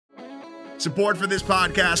Support for this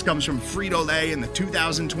podcast comes from Frito-Lay and the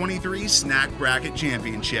 2023 Snack Bracket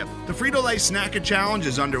Championship. The Frito-Lay Snack Challenge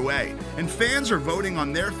is underway, and fans are voting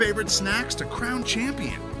on their favorite snacks to crown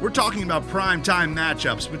champion. We're talking about prime-time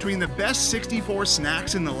matchups between the best 64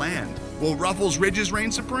 snacks in the land. Will Ruffles Ridges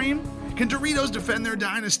reign supreme? Can Doritos defend their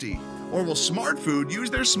dynasty? Or will Smart Food use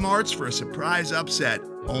their smarts for a surprise upset?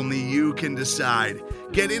 Only you can decide.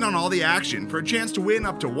 Get in on all the action for a chance to win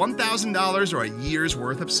up to $1,000 or a year's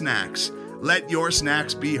worth of snacks. Let your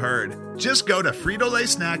snacks be heard. Just go to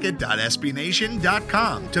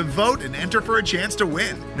fritolaysnacket.sbnation.com to vote and enter for a chance to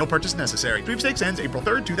win. No purchase necessary. Sweepstakes ends April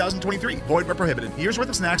 3rd, 2023. Void where prohibited. Year's worth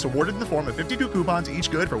of snacks awarded in the form of 52 coupons, each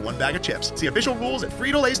good for one bag of chips. See official rules at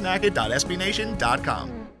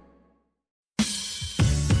fritolaysnacket.sbnation.com.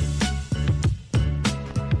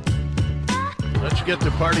 Let's get the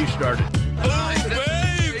party started. Oh,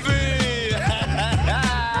 baby!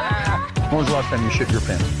 When was the last time you shit your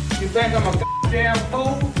pants? You think I'm a goddamn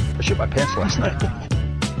fool? I shit my pants last night.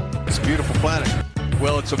 It's a beautiful planet.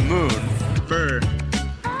 Well, it's a moon. For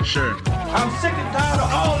sure. I'm sick and tired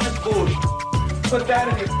of all this bullshit. Put that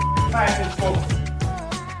in your pipe and smoke.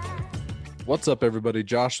 What's up, everybody?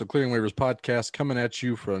 Josh, the Clearing Waivers podcast, coming at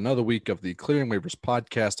you for another week of the Clearing Waivers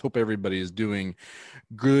podcast. Hope everybody is doing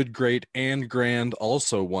good, great, and grand,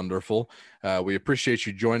 also wonderful. We appreciate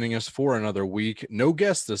you joining us for another week. No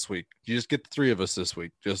guests this week. You just get the three of us this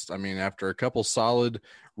week. After a couple solid,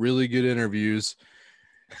 really good interviews,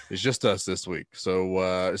 it's just us this week.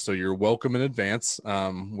 So you're welcome in advance.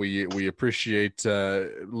 We appreciate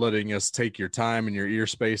letting us take your time and your ear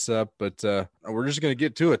space up, but we're just going to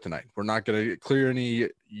get to it tonight. We're not going to clear any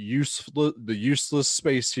useless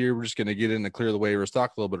space here. We're just going to get into clear the waivers,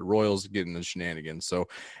 talk a little bit of Royals, get into shenanigans. So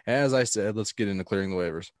as I said, let's get into clearing the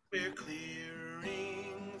waivers. We're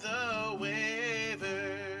clearing the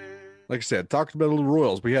waivers. Like I said, talked about a little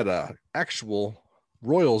Royals. We had a actual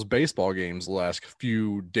Royals baseball games the last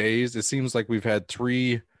few days. It seems like we've had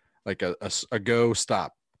three, like a go,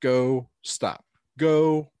 stop, go, stop,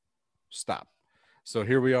 go, stop. So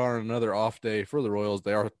here we are on another off day for the Royals.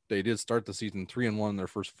 They did start the season 3-1 in their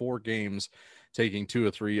first four games, taking 2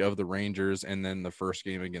 of 3 of the Rangers, and then the first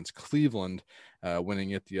game against Cleveland,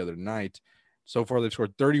 winning it the other night. So far, they've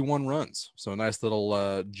scored 31 runs. So a nice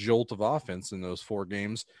little jolt of offense in those 4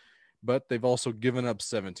 games. But they've also given up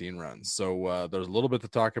 17 runs. So there's a little bit to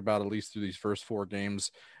talk about, at least through these first 4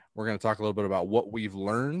 games. We're going to talk a little bit about what we've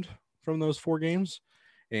learned from those 4 games.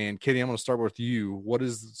 And Katie, I'm going to start with you. What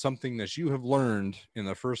is something that you have learned in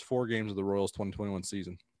the first 4 games of the Royals 2021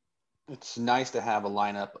 season? It's nice to have a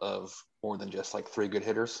lineup of more than just like 3 good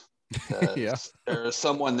hitters. Yeah. There's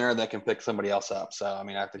someone there that can pick somebody else up. So, I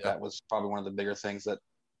mean, I think that was probably one of the bigger things, that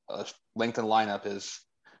lengthened lineup is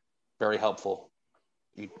very helpful.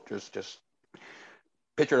 You just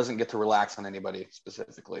pitcher doesn't get to relax on anybody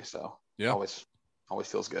specifically, so always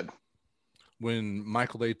feels good. When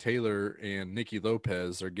Michael A. Taylor and Nicky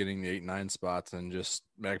Lopez are getting the 8-9 spots and just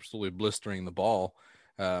absolutely blistering the ball,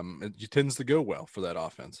 it tends to go well for that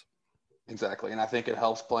offense. Exactly, and I think it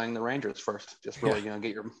helps playing the Rangers first. Just really,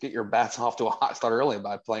 get your bats off to a hot start early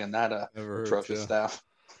by playing that atrocious staff.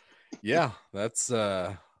 Yeah, that's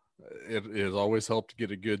it has always helped to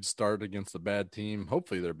get a good start against a bad team.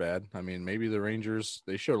 Hopefully they're bad. I mean, maybe the Rangers,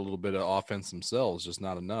 they showed a little bit of offense themselves, just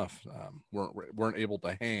not enough. Weren't able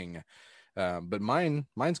to hang. But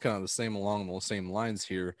mine's kind of along the same lines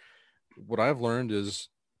here. What I've learned is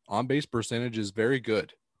on-base percentage is very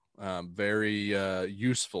good, very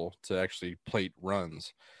useful to actually plate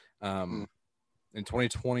runs. In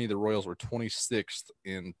 2020, the Royals were 26th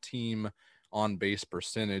in team on-base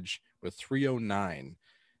percentage with 309.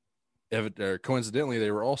 Coincidentally,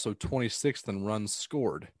 they were also 26th in runs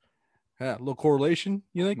scored. A little correlation,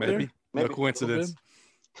 you think? Maybe. No coincidence.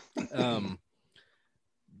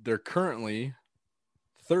 They're currently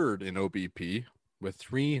 3rd in OBP with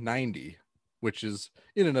 390, which is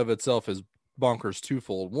in and of itself is bonkers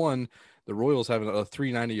twofold. One, the Royals having a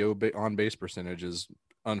 390 on-base percentage is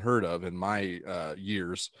unheard of in my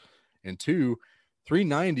years. And 2,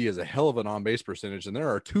 390 is a hell of an on-base percentage, and there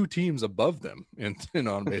are 2 teams above them in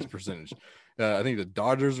on-base percentage. I think the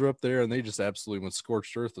Dodgers are up there, and they just absolutely went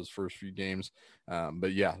scorched earth those first few games.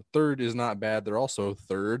 But yeah, 3rd is not bad. They're also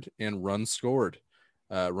 3rd in runs scored,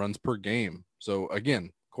 runs per game. So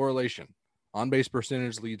again, correlation. On-base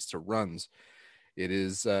percentage leads to runs. It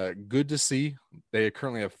is good to see. They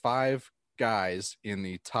currently have 5 guys in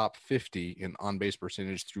the top 50 in on-base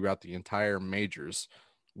percentage throughout the entire majors.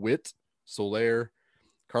 Witt, Soler,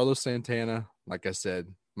 Carlos Santana, like I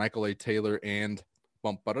said, Michael A. Taylor, and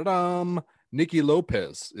Nicky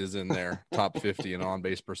Lopez is in there, top 50 in on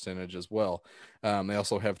base percentage as well. They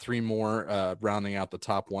also have 3 more rounding out the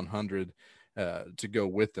top 100 to go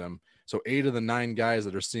with them. So 8 of the 9 guys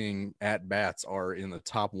that are seeing at bats are in the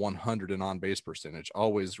top 100 in on base percentage.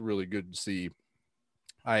 Always really good to see.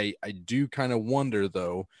 I do kind of wonder,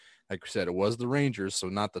 though, like I said, it was the Rangers, so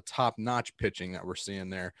not the top notch pitching that we're seeing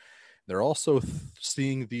there. They're also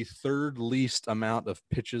seeing the 3rd least amount of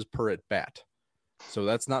pitches per at bat. So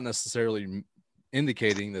that's not necessarily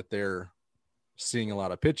indicating that they're seeing a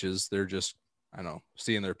lot of pitches. They're just, I don't know,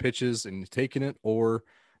 seeing their pitches and taking it, or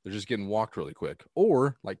they're just getting walked really quick.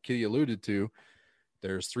 Or, like Kitty alluded to,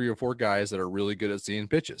 there's 3 or 4 guys that are really good at seeing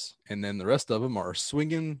pitches, and then the rest of them are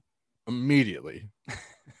swinging immediately.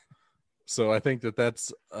 So I think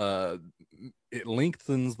that's it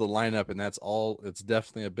lengthens the lineup, and that's all. It's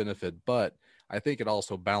definitely a benefit, but I think it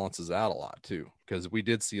also balances out a lot too, because we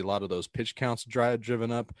did see a lot of those pitch counts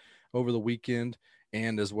driven up over the weekend,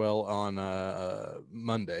 and as well on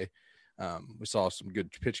Monday. We saw some good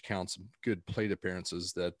pitch counts, some good plate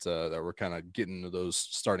appearances that were kind of getting to those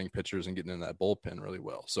starting pitchers and getting in that bullpen really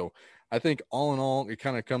well. So I think all in all, it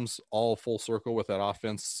kind of comes all full circle with that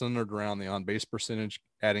offense centered around the on base percentage,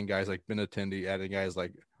 adding guys like Benintendi, adding guys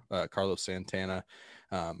like Carlos Santana,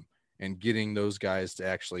 and getting those guys to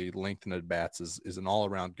actually lengthen at bats is an all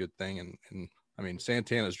around good thing. And I mean,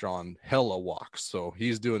 Santana's drawing hella walks, so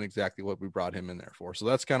he's doing exactly what we brought him in there for. So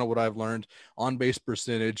that's kind of what I've learned. On base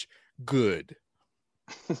percentage, good.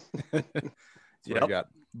 That's what I got.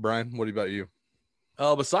 Brian, what about you?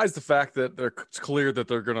 Besides the fact that it's clear that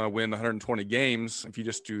they're going to win 120 games, if you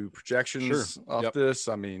just do projections off this,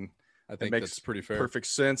 I mean, I think it makes that's pretty fair. Perfect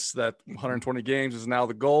sense that 120 games is now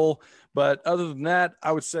the goal. But other than that,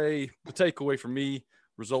 I would say the takeaway for me,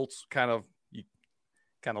 results you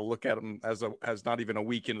kind of look at them as not even a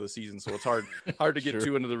week into the season, so it's hard to get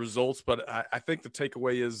too into the results. But I think the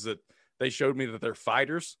takeaway is that they showed me that they're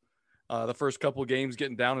fighters. The first couple of games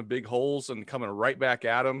getting down in big holes and coming right back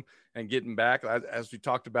at them and getting back. As we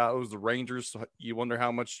talked about, it was the Rangers. So you wonder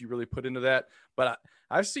how much you really put into that. But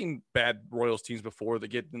I've seen bad Royals teams before that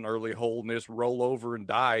get in an early hole and they just roll over and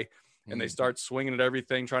die. And they start swinging at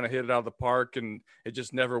everything, trying to hit it out of the park, and it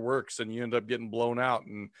just never works. And you end up getting blown out.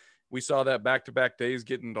 And we saw that back-to-back days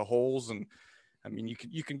getting into holes. And I mean,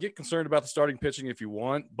 you can get concerned about the starting pitching if you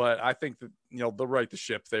want, but I think that, they'll right the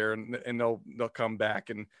ship there and they'll come back,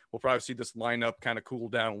 and we'll probably see this lineup kind of cool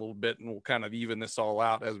down a little bit, and we'll kind of even this all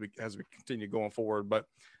out as we continue going forward. But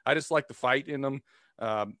I just like the fight in them.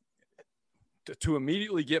 To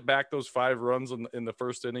immediately get back those 5 runs in the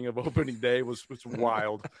first inning of opening day was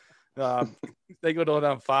wild. They go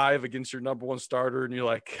down 5 against your number 1 starter, and you're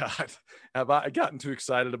like, God, have I gotten too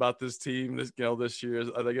excited about this team this year?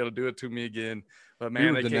 Are they going to do it to me again? But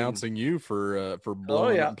man, they denouncing you for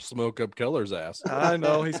blowing up Smoke Up Keller's ass. I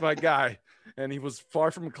know, he's my guy, and he was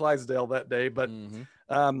far from Clydesdale that day. But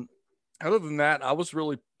other than that, I was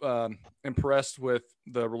really impressed with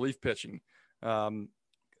the relief pitching.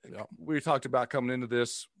 We talked about coming into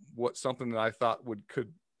this, something that I thought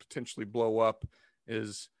could potentially blow up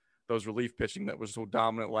is those relief pitching that was so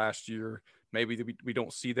dominant last year. Maybe we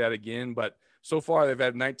don't see that again, but so far they've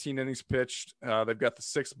had 19 innings pitched. They've got the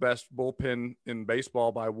 6th best bullpen in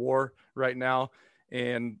baseball by WAR right now.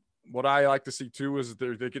 And what I like to see too is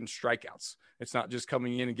they're getting strikeouts. It's not just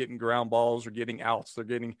coming in and getting ground balls or getting outs. They're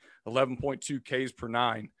getting 11.2 Ks per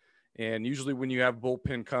 9. And usually when you have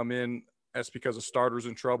bullpen come in, that's because a starter's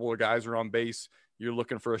in trouble or guys are on base. You're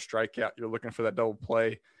looking for a strikeout. You're looking for that double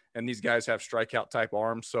play. And these guys have strikeout type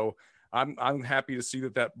arms. So I'm happy to see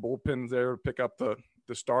that bullpen there pick up the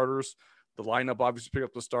starters. The lineup obviously pick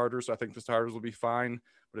up the starters. I think the starters will be fine,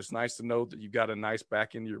 but it's nice to know that you've got a nice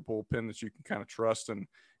back into your bullpen that you can kind of trust. And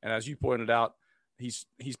as you pointed out, he's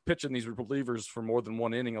pitching these relievers for more than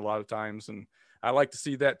 1 inning a lot of times. And I like to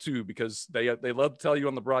see that too, because they love to tell you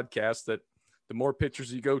on the broadcast that the more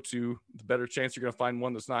pitchers you go to, the better chance you're going to find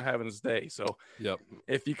one that's not having his day. So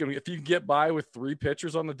if you can get by with 3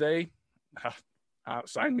 pitchers on the day,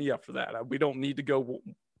 sign me up for that. We don't need to go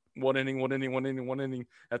 1 inning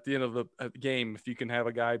at the end of the game. If you can have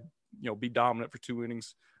a guy, be dominant for 2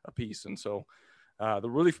 innings a piece. And so the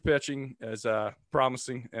relief pitching is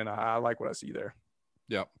promising, and I like what I see there.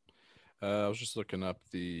 Yep. I was just looking up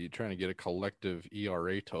trying to get a collective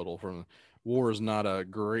ERA total from WAR. Is not a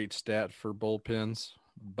great stat for bullpens,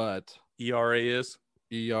 but ERA is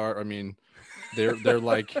I mean, they're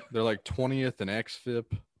like 20th in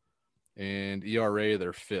xFIP, and ERA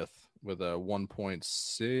they're 5th with a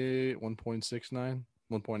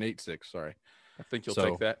 1.86. Sorry. I think you'll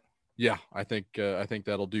take that. Yeah, I think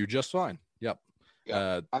that'll do just fine. Yep.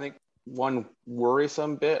 Yeah, I think one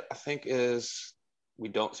worrisome bit, I think, is we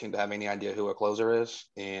don't seem to have any idea who a closer is,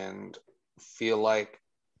 and feel like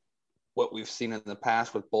what we've seen in the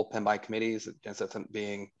past with bullpen by committees, it ends up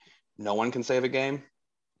being no one can save a game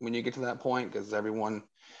when you get to that point, because everyone,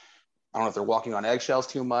 I don't know if they're walking on eggshells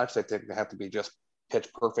too much. They think they have to be just pitch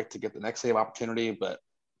perfect to get the next save opportunity, but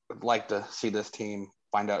I'd like to see this team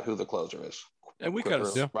find out who the closer is. And we kind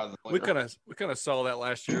of saw that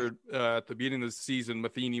last year at the beginning of the season.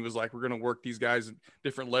 Matheny was like, we're going to work these guys in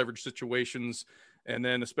different leverage situations. And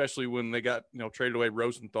then especially when they got, traded away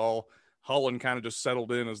Rosenthal, Holland kind of just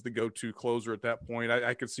settled in as the go-to closer at that point.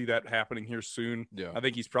 I could see that happening here soon. Yeah. I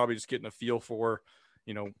think he's probably just getting a feel for,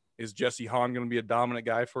 is Jesse Hahn going to be a dominant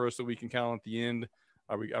guy for us that we can count at the end?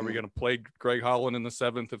 Are we going to play Greg Holland in the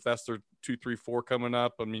 7th if that's their 2, 3, 4 coming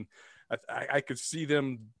up? I mean, I could see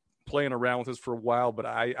them playing around with us for a while, but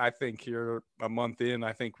I think here a month in,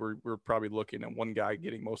 I think we're probably looking at one guy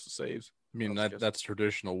getting most of the saves. I mean, that's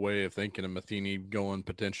traditional way of thinking of Matheny going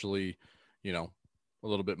potentially, a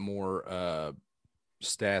little bit more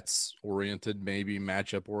stats oriented, maybe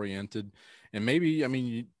matchup oriented. And maybe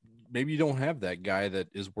you don't have that guy that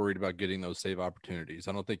is worried about getting those save opportunities.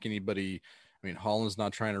 I don't think anybody, Holland's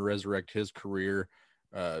not trying to resurrect his career.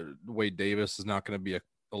 Wade Davis is not going to be a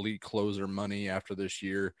elite closer money after this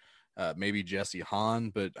year. Maybe Jesse Hahn,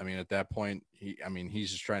 but at that point,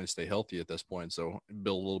 he's just trying to stay healthy at this point. So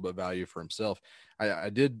build a little bit of value for himself. I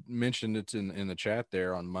did mention it in the chat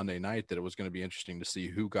there on Monday night that it was going to be interesting to see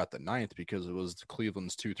who got the 9th, because it was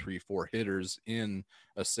Cleveland's 2, 3, 4 hitters in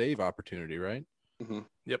a save opportunity, right? Mm-hmm.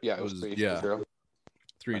 Yep. Yeah, it was 3-0.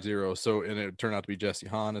 3-0. So, and it turned out to be Jesse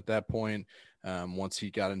Hahn at that point. Once he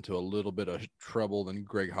got into a little bit of trouble, then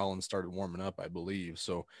Greg Holland started warming up, I believe.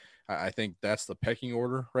 So I think that's the pecking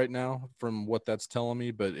order right now from what that's telling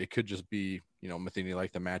me, but it could just be, Matheny,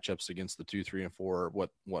 like the matchups against the 2, 3, and 4,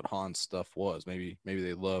 what Hahn's stuff was. Maybe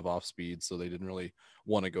they love off speed, so they didn't really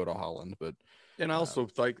want to go to Holland. But and I also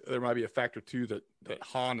think there might be a factor too that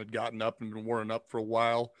Hahn had gotten up and been warming up for a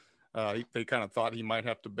while. They kind of thought he might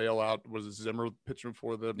have to bail out. Was it Zimmer pitching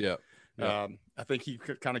for them? Yeah. I think he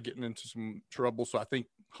could kind of getting into some trouble. So I think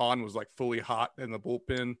Hahn was like fully hot in the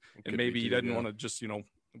bullpen, and maybe he doesn't want to just,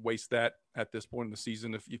 waste that at this point in the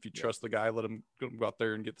season. If you trust the guy, let him go out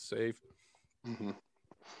there and get the save. Mm-hmm.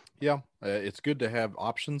 Yeah. It's good to have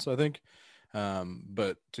options, I think.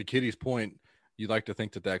 But to Kitty's point, you'd like to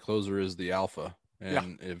think that closer is the alpha.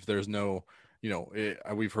 And if there's no,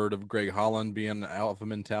 we've heard of Greg Holland being an alpha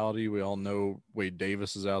mentality. We all know Wade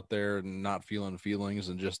Davis is out there and not feeling feelings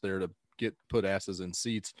and just there to put asses in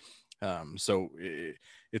seats. So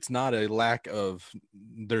it's not a lack of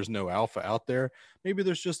there's no alpha out there. Maybe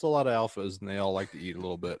there's just a lot of alphas and they all like to eat a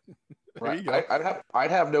little bit. Right.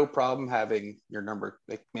 I'd have no problem having your number,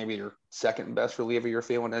 like maybe your second best reliever you're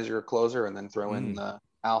feeling as your closer, and then throw in the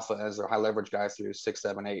alpha as their high leverage guy through 6,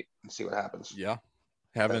 7, 8 and see what happens. Yeah.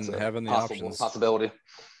 Having the options. Possibility.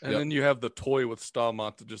 And then you have the toy with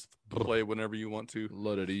Stalmont to just play whenever you want to.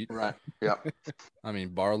 Let it eat. Right. Yeah.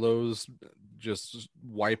 Barlow's just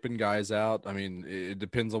wiping guys out. It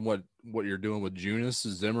depends on what you're doing with Junis.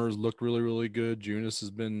 Zimmer's looked really, really good. Junis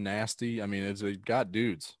has been nasty. It's got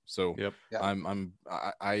dudes. So yep.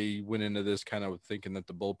 I went into this kind of thinking that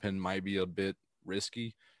the bullpen might be a bit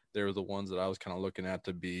risky. They're the ones that I was kind of looking at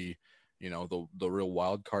to be, the real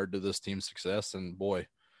wild card to this team's success. And boy,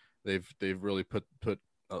 they've really put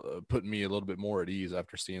me a little bit more at ease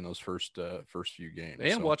after seeing those first few games.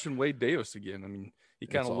 And watching Wade Davis again. He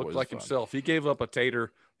kind of looked like himself. He gave up a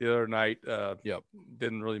tater the other night.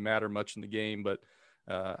 Didn't really matter much in the game, but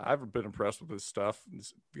I've been impressed with his stuff.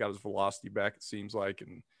 He's got his velocity back, it seems like,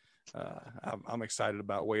 and I'm excited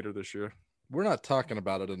about Wader this year. We're not talking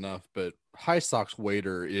about it enough, but High Sox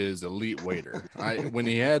Wader is elite Wader. When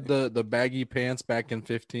he had the baggy pants back in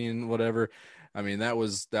 15, whatever, that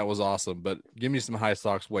was awesome. But give me some High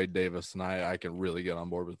Sox Wade Davis, and I can really get on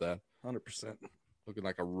board with that. 100%. Looking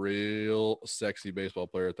like a real sexy baseball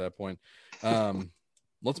player at that point.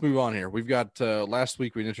 Let's move on here. We've got last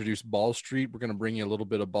week we introduced Ball Street. We're going to bring you a little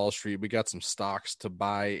bit of Ball Street. We got some stocks to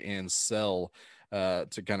buy and sell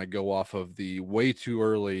to kind of go off of the way too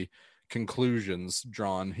early conclusions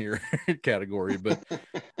drawn here category. But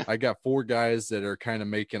I got 4 guys that are kind of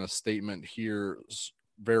making a statement here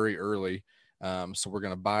very early. So we're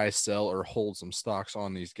going to buy, sell, or hold some stocks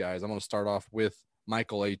on these guys. I'm going to start off with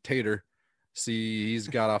Michael A. Tater. See, he's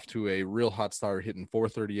got off to a real hot start, hitting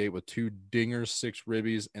 438 with 2 dingers, 6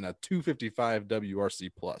 ribbies, and a 255 WRC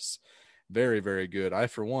plus. Very, very good. I,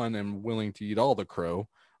 for one, am willing to eat all the crow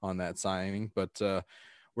on that signing. But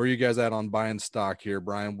where are you guys at on buying stock here,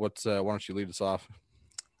 Brian? Why don't you lead us off?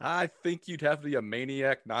 I think you'd have to be a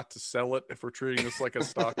maniac not to sell it if we're treating this like a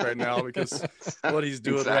stock right now, because what he's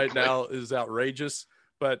doing right now is outrageous.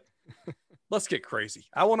 But let's get crazy.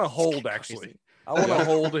 I want to hold, actually. I want to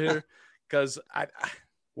hold here because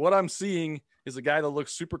what I'm seeing is a guy that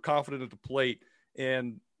looks super confident at the plate,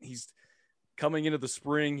 and he's coming into the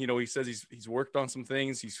spring. You know, he says he's worked on some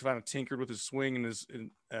things. He's kind of tinkered with his swing and his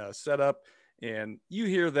setup. And you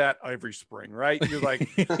hear that every spring, right? You're like,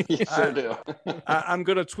 You sure do. I'm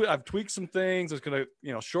going to I've tweaked some things. It's going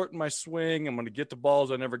to, shorten my swing. I'm going to get to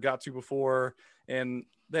balls I never got to before. And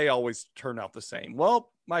they always turn out the same.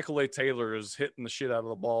 Well, Michael A. Taylor is hitting the shit out of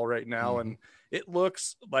the ball right now. And it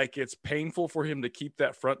looks like it's painful for him to keep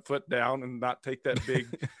that front foot down and not take that big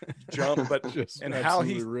jump. But and how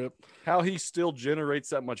he still generates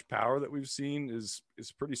that much power that we've seen is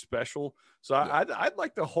pretty special. So I'd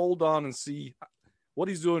like to hold on and see what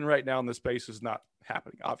he's doing right now in this space is not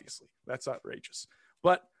happening. Obviously, that's outrageous.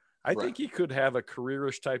 But I think he could have a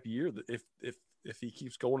careerish type year that if he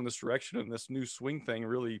keeps going in this direction and this new swing thing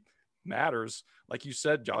really matters. Like you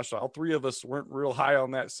said, Josh, all three of us weren't real high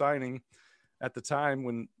on that signing at the time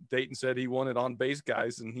when Dayton said he wanted on base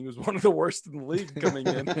guys, and he was one of the worst in the league coming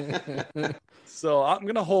in. So I'm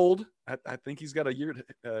going to hold. I think he's got a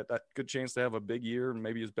good chance to have a big year and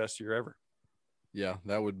maybe his best year ever. Yeah,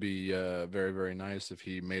 that would be very, very nice if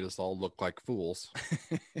he made us all look like fools.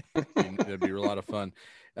 That'd be a lot of fun.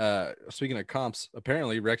 Speaking of comps,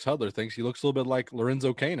 apparently Rex Hudler thinks he looks a little bit like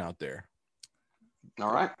Lorenzo Cain out there.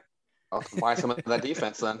 All right. I'll buy some of that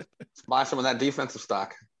defense then. Let's buy some of that defensive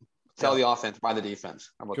stock. Sell the offense, buy the defense.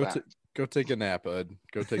 How about that? Go take a nap, Ed.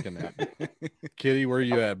 Go take a nap. Kitty, where are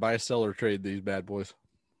you at? Buy, sell, or trade these bad boys?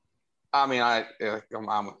 I mean,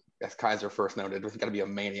 I'm as Kaiser first noted, we've got to be a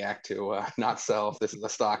maniac to not sell if this is a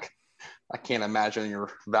stock. I can't imagine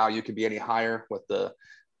your value could be any higher with the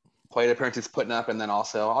plate appearances putting up, and then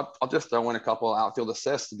also I'll just throw in a couple outfield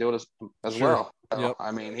assists to do it as well. So,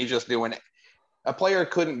 I mean, he's just doing it. A player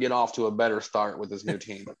couldn't get off to a better start with his new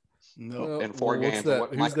team. In 4 games,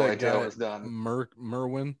 what Michael A. Taylor has done.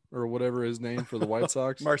 Merwin or whatever his name for the White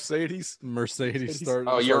Sox. Mercedes started.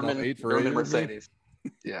 Oh, German Mercedes.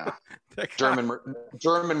 Yeah, German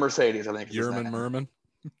Mercedes. I think. German Merman.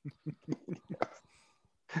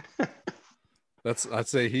 I'd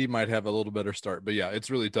say he might have a little better start, but yeah, it's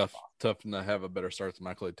really tough to have a better start than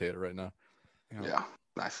Michael A. Taylor right now. Yeah,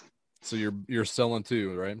 nice. So you're selling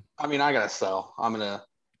too, right? I mean, I gotta sell. I'm gonna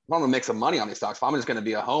make some money on these stocks. If I'm just gonna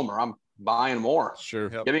be a homer, I'm buying more. Sure.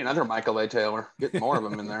 Give me another Michael A. Taylor. Get more of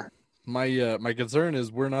them in there. My concern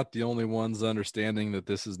is we're not the only ones understanding that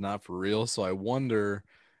this is not for real. So I wonder.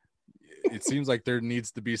 It seems like there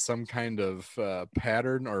needs to be some kind of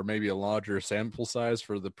pattern or maybe a larger sample size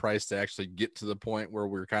for the price to actually get to the point where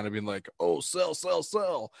we're kind of being like, oh, sell.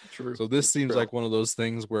 True. So this seems like one of those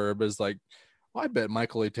things where it's like, I bet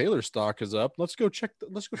Michael A. Taylor's stock is up. Let's go check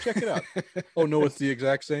it out. Oh no, it's the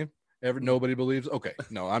exact same. Nobody believes. Okay,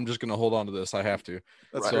 no, I'm just going to hold on to this. I have to.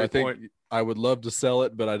 That's so I think point. I would love to sell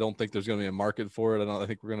it, but I don't think there's going to be a market for it. I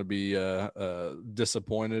think we're going to be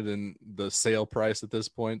disappointed in the sale price at this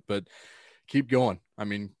point. But keep going. I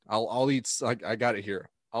mean, I'll eat. I got it here.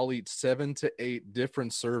 I'll eat 7 to 8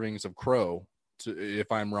 different servings of crow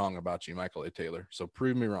if I'm wrong about you, Michael A. Taylor. So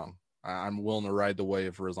prove me wrong. I'm willing to ride the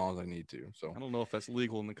wave for as long as I need to. So I don't know if that's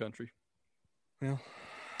legal in the country. Yeah,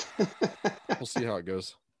 we'll see how it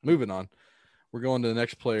goes. Moving on, we're going to the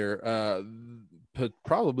next player.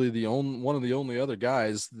 Probably one of the only other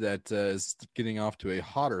guys that is getting off to a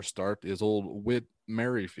hotter start is old Whit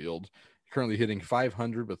Merrifield. Currently hitting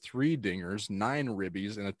 500 with 3 dingers, 9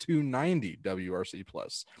 ribbies, and a 290 WRC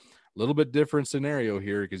plus. A little bit different scenario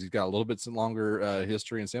here because he's got a little bit longer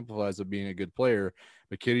history and sample size of being a good player.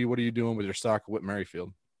 But Kitty, what are you doing with your stock of Whit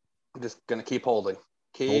Merrifield? I'm just gonna keep holding.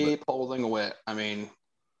 Keep holding Whit. I mean,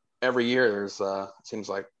 every year there's it seems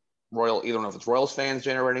like either know if it's Royals fans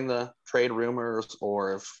generating the trade rumors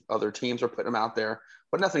or if other teams are putting them out there,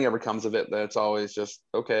 but nothing ever comes of it. But it's always just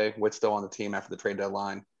okay. Whit's still on the team after the trade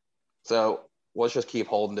deadline, so let's just keep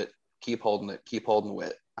holding it. Keep holding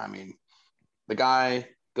Whit. I mean, the guy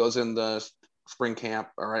goes in the spring camp.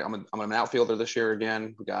 All right, I'm an outfielder this year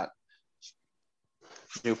again. We got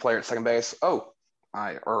new player at second base. Now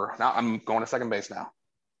I'm going to second base now.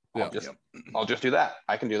 I'll just do that.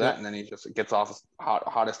 I can do that. And then he just gets off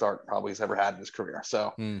hottest start probably he's ever had in his career.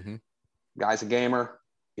 So guy's a gamer.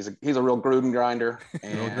 He's a real Gruden grinder.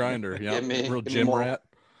 Real grinder. Yeah. Real gym rat.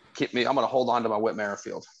 I'm going to hold on to my Whit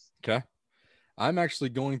Merrifield. Okay. I'm actually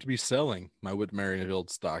going to be selling my Whit Merrifield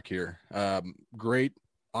stock here. Great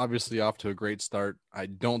obviously off to a great start. I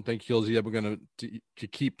don't think he's ever going to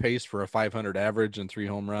keep pace for a 500 average and 3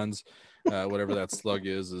 home runs. Whatever that slug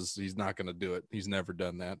is he's not going to do it. He's never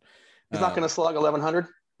done that. He's not going to slug 1,100.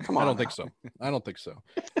 Come on. I don't think so.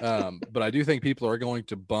 But I do think people are going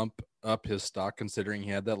to bump up his stock considering he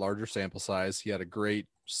had that larger sample size. He had a great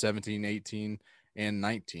 17, 18, and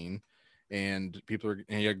 19, and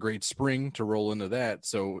he had a great spring to roll into that.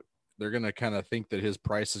 So they're going to kind of think that his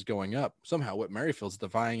price is going up. Somehow Whit Merrifield's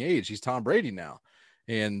defying age. He's Tom Brady now.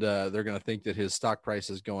 And they're going to think that his stock price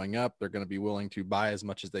is going up. They're going to be willing to buy as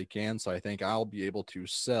much as they can. So I think I'll be able to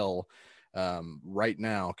sell right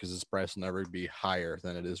now because his price will never be higher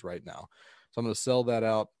than it is right now. So I'm going to sell that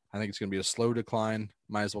out. I think it's going to be a slow decline.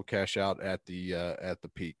 Might as well cash out at the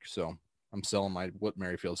peak. So I'm selling my Whit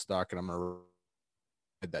Merrifield stock, and I'm going to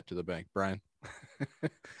add that to the bank. Brian?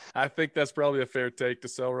 I think that's probably a fair take to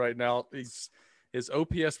sell right now. His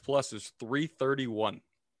OPS plus is 331.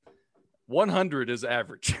 100 is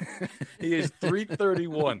average. He is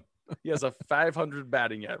 331. He has a 500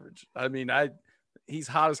 batting average. I mean, he's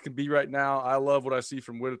hot as can be right now. I love what I see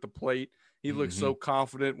from Whit at the plate. He looks so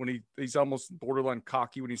confident when he's almost borderline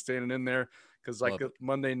cocky when he's standing in there. Because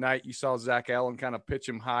Monday night, you saw Zach Allen kind of pitch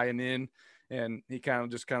him high and in, and he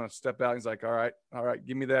kind of stepped out. He's like, all right,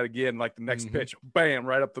 give me that again. Like the next pitch, bam,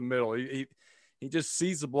 right up the middle. He just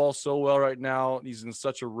sees the ball so well right now. He's in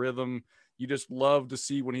such a rhythm. You just love to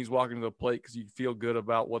see when he's walking to the plate because you feel good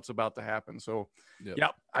about what's about to happen. So, yeah,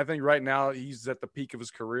 I think right now he's at the peak of his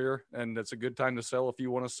career, and it's a good time to sell if you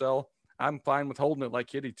want to sell. I'm fine with holding it like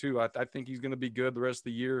Kitty, too. I think he's going to be good the rest of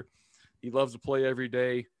the year. He loves to play every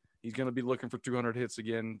day. He's going to be looking for 200 hits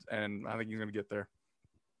again, and I think he's going to get there.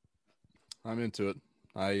 I'm into it.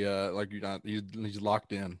 He's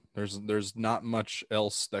locked in. There's not much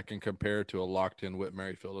else that can compare to a locked in Whit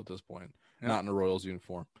Merrifield at this point. Yeah. Not in a Royals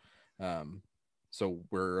uniform. So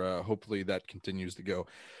we're hopefully that continues to go.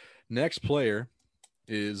 Next player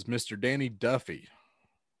is Mr. Danny Duffy,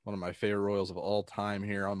 one of my favorite Royals of all time.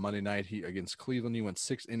 Here on Monday night, he against Cleveland, he went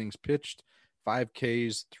 6 innings pitched, 5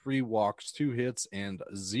 Ks, 3 walks, 2 hits, and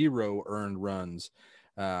 0 earned runs.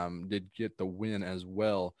 Did get the win as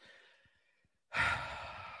well.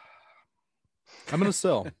 I'm going to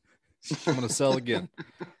sell. I'm going to sell again.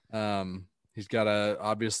 He's got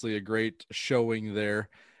obviously a great showing there.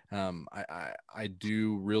 I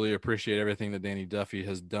do really appreciate everything that Danny Duffy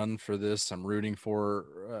has done for this. I'm rooting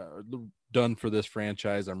for done for this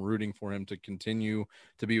franchise. I'm rooting for him to continue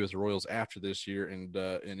to be with the Royals after this year and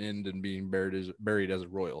end in being buried as a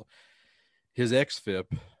Royal. His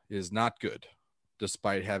xFIP is not good,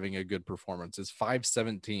 despite having a good performance. It's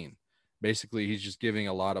 517. Basically, he's just giving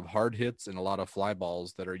a lot of hard hits and a lot of fly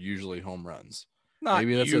balls that are usually home runs.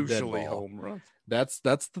 Maybe that's usually a dead ball. Home runs. That's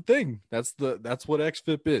the thing. That's what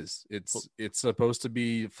xFIP is. It's supposed to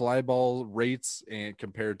be fly ball rates and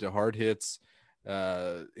compared to hard hits in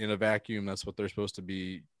a vacuum. That's what they're supposed to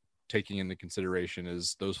be taking into consideration.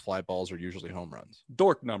 Is those fly balls are usually home runs.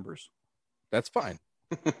 Dork numbers. That's fine.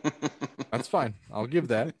 That's fine. I'll give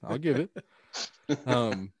that. I'll give it.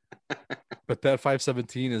 But that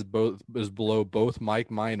 517 is below both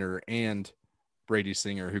Mike Minor and Brady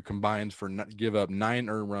Singer, who combined for give up 9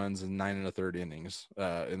 earned runs and 9 1/3 innings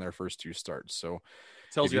in their first 2 starts. So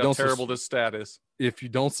tells you how terrible this stat is. If you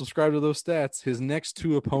don't subscribe to those stats, his next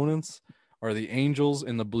 2 opponents are the Angels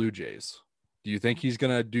and the Blue Jays. Do you think he's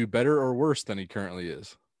going to do better or worse than he currently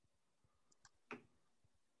is?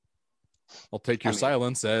 I'll take your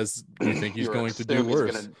silence as you think he's going to do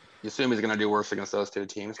worse. You assume he's going to do worse against those 2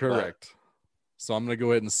 teams. Correct. But... So I'm going to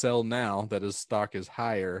go ahead and sell now that his stock is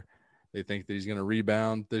higher. They think that he's going to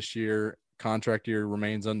rebound this year. Contract year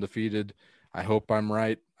remains undefeated. I hope I'm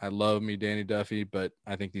right. I love me Danny Duffy, but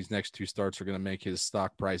I think these next 2 starts are going to make his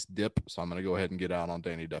stock price dip. So I'm going to go ahead and get out on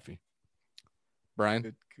Danny Duffy. Brian?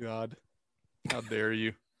 Good God. How dare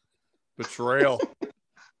you? Betrayal.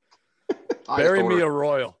 Bury me a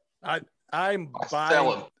Royal. I'm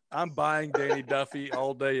buying Danny Duffy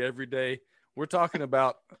all day, every day. We're talking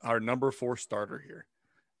about our number 4 starter here.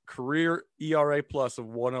 Career ERA plus of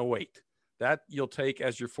 108. That you'll take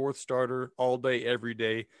as your 4th starter all day, every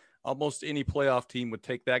day. Almost any playoff team would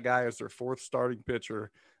take that guy as their 4th starting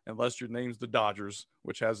pitcher, unless your name's the Dodgers,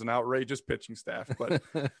 which has an outrageous pitching staff. But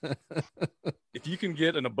if you can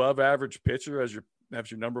get an above average pitcher as your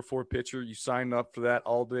number 4 pitcher, you sign up for that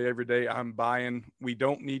all day, every day. I'm buying. We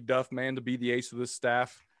don't need Duff Man to be the ace of this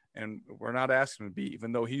staff. And we're not asking him to be,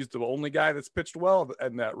 even though he's the only guy that's pitched well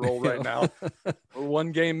in that role right now. We're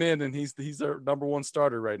 1 game in, and he's our number 1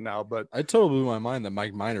 starter right now. But I totally blew my mind that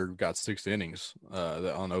Mike Minor got 6 innings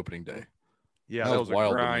on opening day. Yeah, that was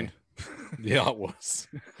wild. A grind. Yeah, it was.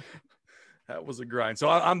 That was a grind. So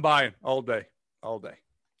I'm buying all day.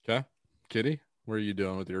 Okay. Kitty, what are you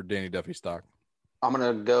doing with your Danny Duffy stock? I'm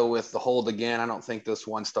going to go with the hold again. I don't think this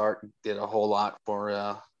one start did a whole lot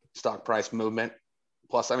for stock price movement.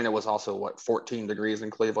 Plus, I mean, it was also 14 degrees in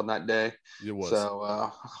Cleveland that day. It was.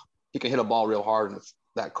 So you can hit a ball real hard and it's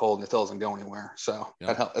that cold and it still doesn't go anywhere. So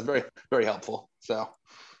it's very, very helpful. So,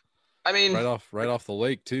 I mean, right off the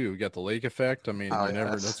lake too. We got the lake effect. I mean,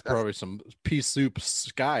 that's probably some pea soup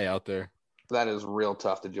sky out there. That is real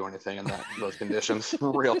tough to do anything in those conditions.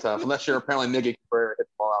 Real tough, unless you're apparently Miggy Cabrera hit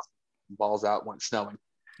balls out when it's snowing.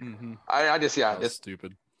 Mm-hmm. It's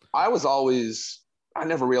stupid. I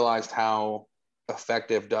never realized how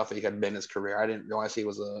effective Duffy had been in his career. I didn't realize he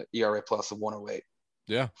was a ERA plus of 108.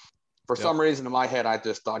 Yeah. For some reason in my head, I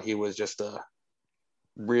just thought he was just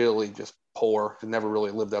really just poor and never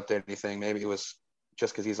really lived up to anything. Maybe it was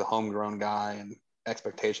just because he's a homegrown guy and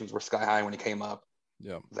expectations were sky high when he came up.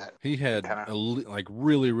 Yeah, he had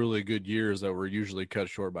really, really good years that were usually cut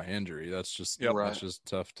short by injury. That's just that's just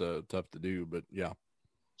tough to do. But yeah.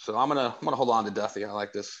 So I'm gonna hold on to Duffy. I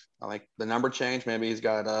like this. I like the number change. Maybe he's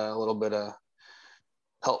got a little bit of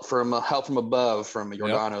help from above from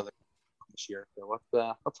Giordano this year. So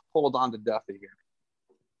let's hold on to Duffy here.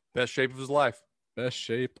 Best shape of his life. Best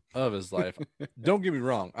shape of his life. Don't get me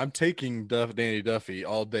wrong. I'm taking Danny Duffy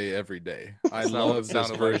all day, every day. I love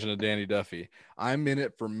this version of Danny Duffy. I'm in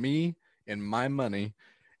it for me and my money.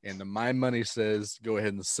 And my money says go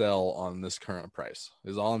ahead and sell on this current price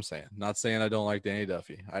is all I'm saying. Not saying I don't like Danny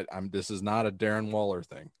Duffy. This is not a Darren Waller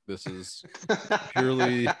thing. This is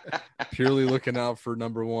purely looking out for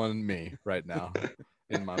number one me right now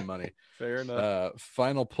in my money. Fair enough.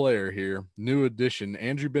 Final player here, new addition,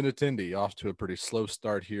 Andrew Benintendi, off to a pretty slow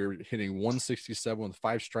start here, hitting 167 with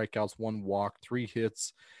 5 strikeouts, 1 walk, 3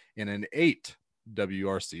 hits, and an 8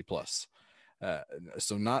 WRC plus.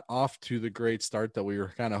 So not off to the great start that we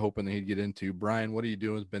were kind of hoping that he'd get into. Brian, what are you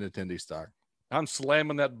doing with Benintendi stock? I'm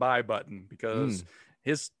slamming that buy button because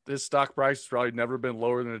his stock price has probably never been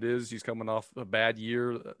lower than it is. He's coming off a bad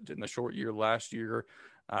year in the short year last year.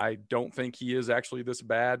 I don't think he is actually this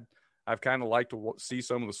bad. I've kind of liked to see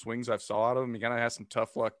some of the swings I've saw out of him. He kind of has some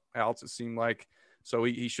tough luck outs, it seemed like. So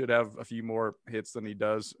he should have a few more hits than he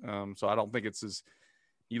does. So I don't think it's as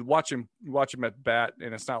you watch him at bat,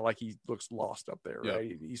 and it's not like he looks lost up there,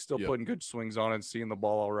 right? He's still putting good swings on it and seeing the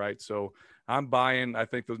ball all right. So I'm buying. I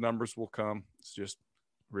think those numbers will come. It's just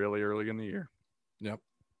really early in the year. Yep.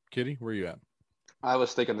 Kitty, where are you at? I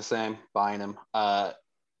was thinking the same, buying him.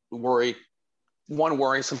 One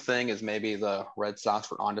worrisome thing is maybe the Red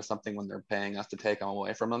Sox were onto something when they're paying us to take him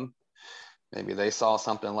away from him. Maybe they saw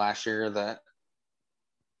something last year that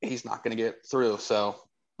he's not going to get through. So,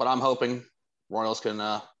 but I'm hoping Royals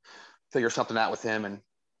can figure something out with him and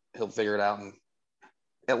he'll figure it out and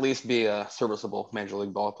at least be a serviceable major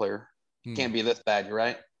league ball player. Can't be this bad, you're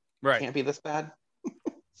right? Right. Can't be this bad.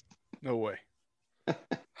 No way.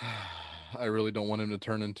 I really don't want him to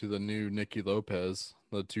turn into the new Nicky Lopez,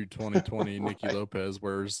 the 2020 Nicky Lopez,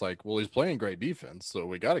 where it's like, well, he's playing great defense, so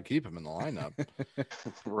we got to keep him in the lineup.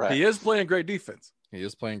 Right. He is playing great defense. He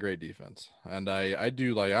is playing great defense. And I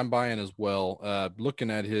do I'm buying as well. Looking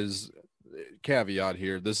at his caveat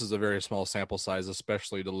here, this is a very small sample size,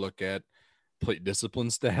 especially to look at plate discipline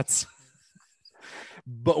stats.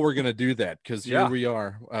 But we're going to do that because here we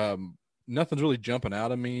are. Nothing's really jumping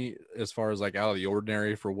out of me as far as like out of the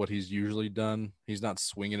ordinary for what he's usually done. He's not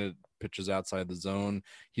swinging at pitches outside the zone.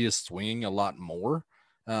 He is swinging a lot more,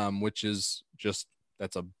 which is just,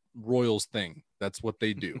 that's a Royals thing. That's what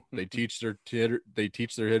they do. They teach their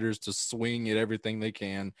hitters to swing at everything they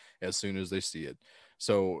can as soon as they see it.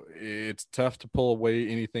 So it's tough to pull away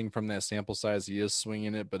anything from that sample size. He is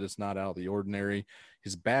swinging it, but it's not out of the ordinary.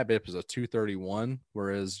 His BABIP is a 231,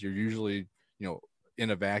 whereas you're usually,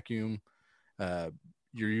 in a vacuum,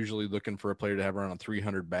 you're usually looking for a player to have around a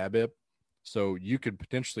 300 BABIP. So you could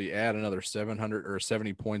potentially add another 700 or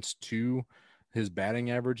 70 points to his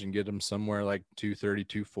batting average and get him somewhere like 230,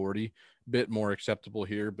 240, bit more acceptable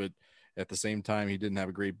here. But at the same time, he didn't have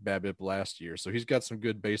a great BABIP last year. So he's got some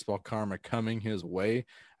good baseball karma coming his way.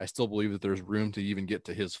 I still believe that there's room to even get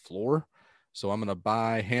to his floor. So I'm going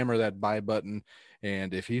to hammer that buy button.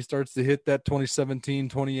 And if he starts to hit that 2017,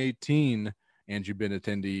 2018 Andrew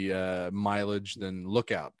Benintendi mileage, then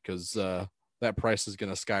look out, because that price is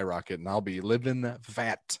going to skyrocket and I'll be living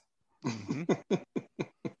fat.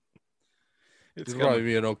 It's probably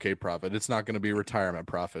be an okay profit. It's not going to be a retirement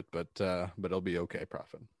profit, but it'll be okay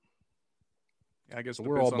profit. I guess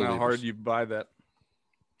we're all on how hard you buy that.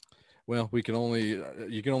 Well, you can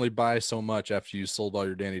only buy so much after you sold all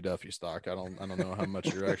your Danny Duffy stock. I don't know how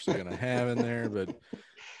much you're actually going to have in there, but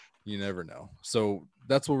You never know. So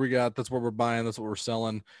that's what we got. That's what we're buying. That's what we're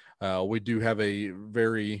selling. We do have a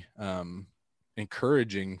very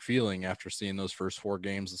encouraging feeling after seeing those first 4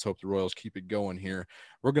 games. Let's hope the Royals keep it going here.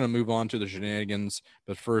 We're going to move on to the shenanigans,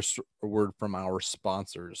 but first, a word from our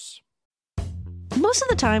sponsors. Most of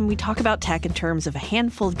the time, we talk about tech in terms of a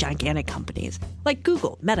handful of gigantic companies like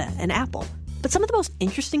Google, Meta, and Apple. But some of the most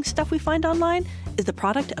interesting stuff we find online is the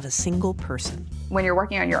product of a single person. When you're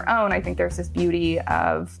working on your own, I think there's this beauty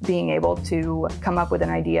of being able to come up with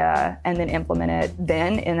an idea and then implement it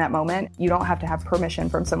then in that moment. You don't have to have permission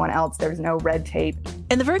from someone else. There's no red tape.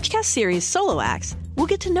 In the Vergecast series Solo Acts, we'll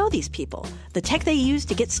get to know these people, the tech they use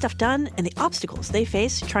to get stuff done, and the obstacles they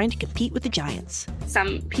face trying to compete with the giants.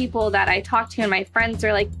 Some people that I talk to and my friends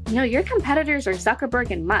are like, your competitors are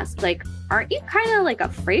Zuckerberg and Musk. Like, aren't you kind of like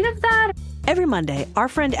afraid of that? Every Monday, our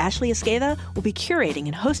friend Ashley Esqueda will be curating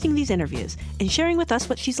and hosting these interviews and sharing with us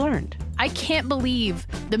what she's learned. I can't believe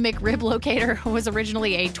the McRib locator was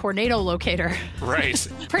originally a tornado locator. Right.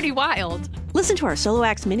 Pretty wild. Listen to our Solo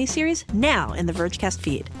Acts miniseries now in the Vergecast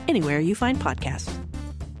feed, anywhere you find podcasts.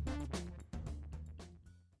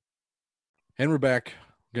 And we're back.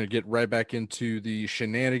 We're going to get right back into the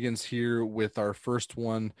shenanigans here with our first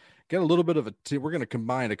one. Get a little bit of we're going to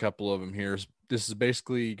combine a couple of them here. This is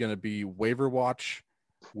basically going to be Waiver Watch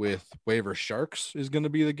with Waiver Sharks is going to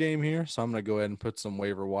be the game here. So I'm going to go ahead and put some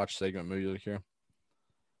Waiver Watch segment music here.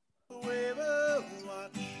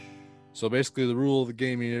 So basically the rule of the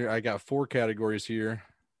game here, I got 4 categories here,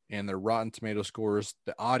 and they're Rotten Tomato scores,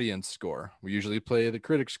 the audience score. We usually play the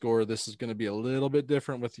critic score. This is going to be a little bit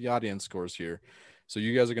different with the audience scores here. So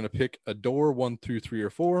you guys are going to pick a door 1 through 3 or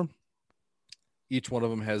 4. Each one of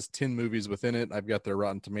them has 10 movies within it. I've got their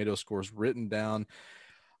Rotten Tomato scores written down.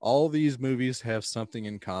 All these movies have something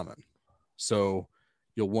in common. So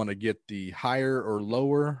you'll want to get the higher or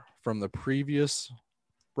lower from the previous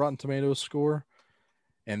Rotten Tomatoes score.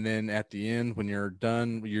 And then at the end, when you're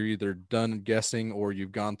done, you're either done guessing or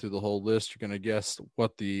you've gone through the whole list. You're going to guess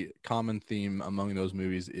what the common theme among those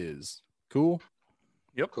movies is. Cool?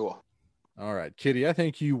 Yep. Cool. All right, Kitty, I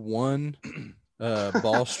think you won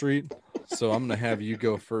Ball Street. So I'm going to have you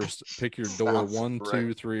go first. Pick your door. Sounds 1, right.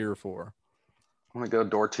 2, 3, or 4. I'm going to go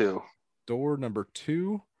door 2. Door number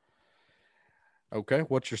 2. Okay.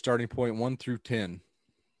 What's your starting point? 1 through 10.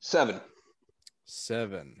 7.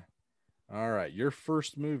 7. All right. Your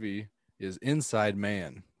first movie is Inside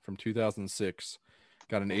Man from 2006.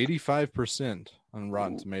 Got an 85% on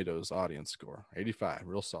Rotten Tomatoes audience score. 85.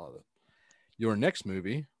 Real solid. Your next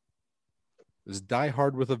movie is Die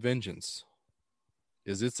Hard with a Vengeance.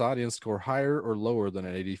 Is its audience score higher or lower than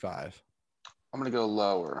an 85? I'm going to go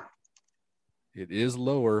lower. It is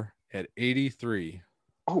lower at 83.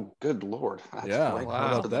 Oh, good Lord. That's Yeah, way how closer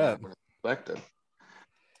about than I that? would have expected.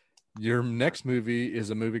 Your next movie is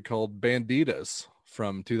a movie called Banditas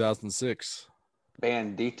from 2006.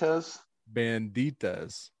 Banditas?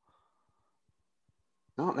 Banditas.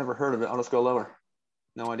 No, never heard of it. I'll just go lower.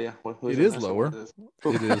 No idea. It is lower.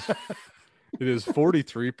 It is. It is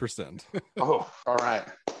 43%. Oh, all right.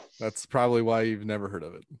 That's probably why you've never heard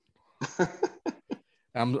of it.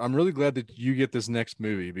 I'm really glad that you get this next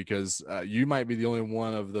movie because you might be the only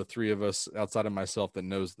one of the 3 of us outside of myself that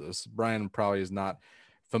knows this. Brian probably is not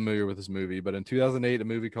familiar with this movie, but in 2008, a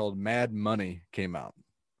movie called Mad Money came out.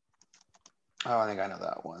 Oh, I think I know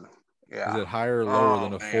that one. Yeah. Is it higher or lower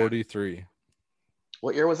than a 43?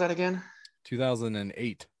 What year was that again?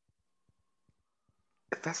 2008.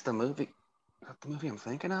 If that's the movie, is that the movie I'm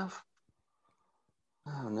thinking of?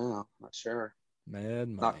 Oh, no, I'm not sure. Mad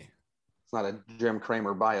Money. It's not a Jim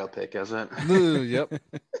Cramer biopic, is it? Yep.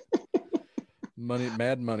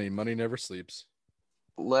 Mad Money. Money never sleeps.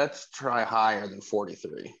 Let's try higher than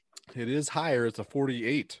 43. It is higher. It's a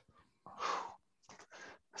 48.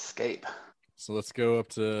 Escape. So let's go up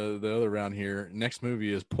to the other round here. Next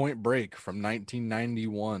movie is Point Break from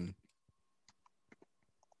 1991.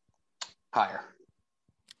 Higher.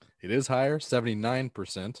 It is higher, 79%.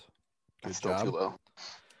 Good That's still job. too low.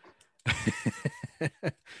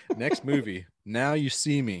 Next movie, Now You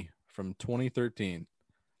See Me from 2013.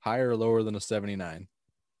 Higher or lower than a 79?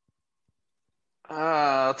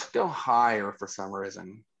 Let's go higher for some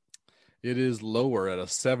reason. It is lower at a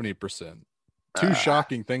 70%. Two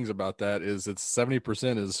shocking things about that is it's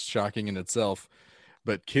 70% is shocking in itself,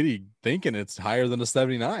 but Kitty thinking it's higher than a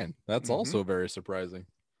 79. That's also very surprising.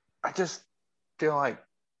 I just feel like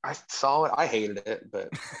I saw it. I hated it, but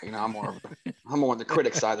I'm more on the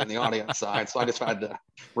critic side than the audience side. So I just had to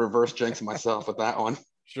reverse jinx myself with that one.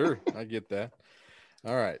 Sure. I get that.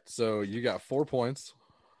 All right. So you got 4 points.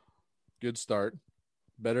 Good start.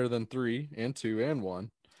 Better than 3 and 2 and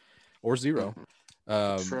 1 or 0.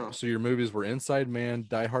 True. So your movies were Inside Man,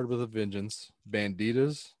 Die Hard with a Vengeance,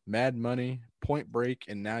 Banditas, Mad Money, Point Break,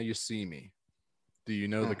 and Now You See Me. Do you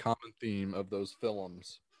know the common theme of those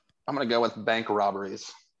films? I'm going to go with bank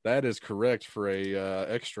robberies. That is correct for a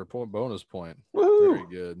extra bonus point. Woo! Very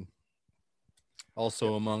good.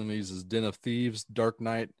 Also among these is Den of Thieves, Dark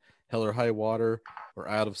Knight, Hell or High Water, or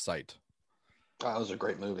Out of Sight. Oh, those are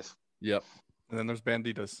great movies. Yep. And then there's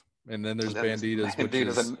Banditas. And then there's Banditas, which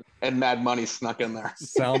is and Mad Money snuck in there.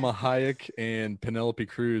 Salma Hayek and Penelope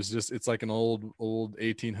Cruz. It's like an old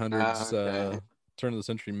 1800s turn of the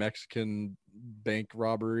century Mexican bank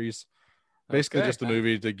robberies. Basically, just a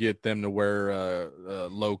movie to get them to wear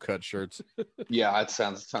low cut shirts. Yeah, it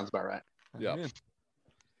sounds about right. Yeah.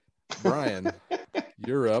 Brian,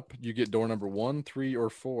 you're up. You get door number 1, 3, or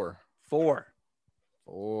 4. 4.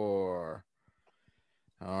 4.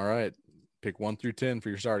 All right. Pick 1 through 10 for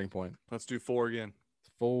your starting point. Let's do 4 again.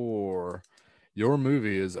 4. Your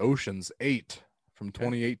movie is Ocean's 8 from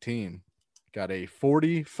 2018. Got a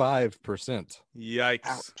 45%.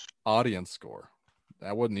 Yikes. Audience score.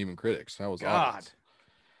 That wasn't even critics. That was audience.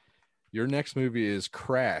 Your next movie is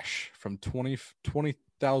Crash from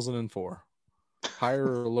 2004.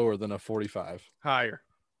 Higher or lower than a 45? Higher.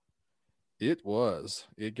 It was.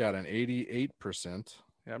 It got an 88%.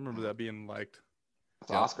 Yeah, I remember that being liked. It's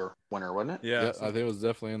Oscar winner, wasn't it? Yeah, I think it was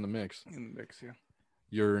definitely in the mix. In the mix, yeah.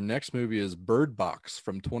 Your next movie is Bird Box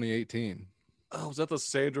from 2018. Oh, was that the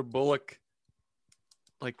Sandra Bullock?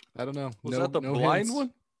 Like, I don't know. Was that the blind hints.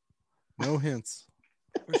 one? No hints.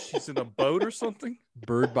 Where she's in a boat or something?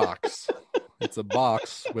 Bird Box. It's a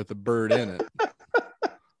box with a bird in it.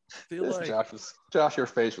 Josh, your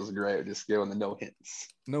face was great. Just giving the no hints.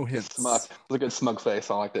 No hints. Smug. It was a good smug face.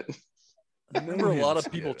 I liked it. I remember a lot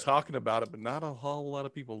of people talking about it, but not a whole lot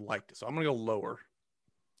of people liked it. So I'm going to go lower.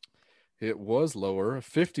 It was lower,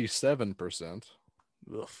 57%.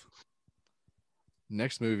 Ugh.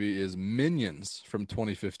 Next movie is Minions from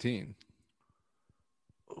 2015.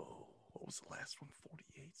 Oh, what was the last one?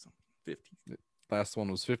 48 something? 50? Last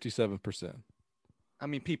one was 57%. I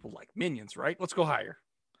mean, people like Minions, right? Let's go higher.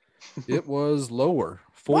 It was lower,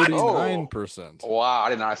 49%. Wow, I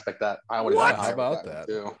did not expect that. I would have. How about that?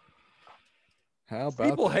 Too. How about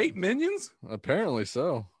people that? hate Minions? Apparently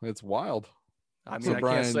so. It's wild. I mean, So, I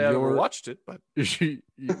Brian, can't say I've ever watched it, but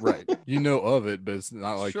right, you know of it, but it's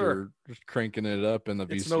not like Sure. you're just cranking it up in the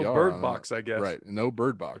VCR. It's no Bird on it. Box, I guess. Right, no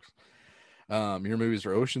Bird Box. Your movies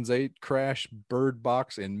are Ocean's 8, Crash, Bird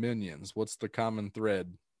Box, and Minions. What's the common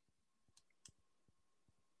thread?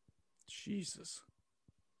 Jesus.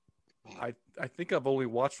 I think I've only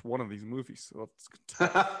watched one of these movies, so it's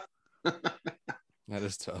That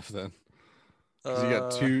is tough then. 'Cause you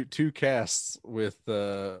got two casts with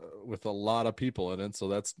a lot of people in it, so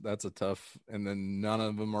that's a tough. And then none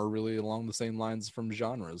of them are really along the same lines from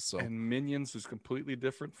genres. So and Minions is completely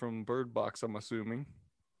different from Bird Box, I'm assuming.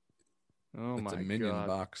 Oh it's my a Minion God.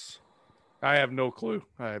 box. I have no clue.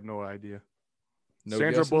 I have no idea. No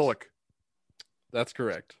Sandra guesses? Bullock. That's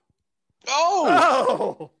correct.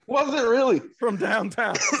 Oh, was it really? From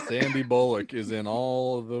downtown. Sandy Bullock is in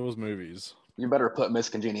all of those movies. You better put Miss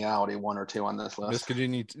Congeniality 1 or 2 on this list. Miss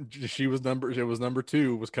Congeniality, it was number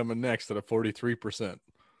 2, was coming next at a 43%.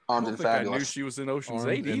 Armed I and don't think I Fabulous. knew she was in Ocean's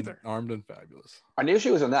 8 either. Armed and Fabulous. I knew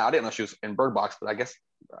she was in that. I didn't know she was in Bird Box, but I guess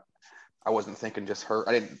I wasn't thinking just her.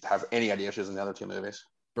 I didn't have any idea she was in the other 2 movies.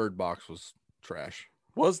 Bird Box was trash.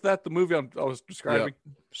 Was that the movie I was describing?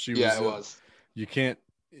 She Yeah, was, it was. You can't.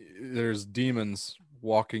 There's demons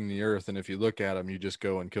walking the earth, and if you look at them, you just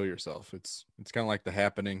go and kill yourself. It's kind of like The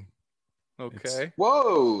Happening. Okay.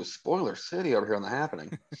 Whoa, spoiler city over here on The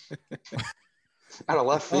Happening. Out of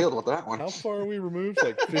left field with that one. How far are we removed?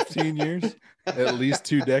 Like 15 years? At least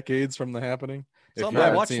 2 decades from The Happening? It's If on you my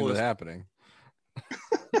haven't watch seen list. The Happening.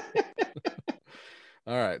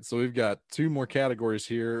 All right, so we've got 2 more categories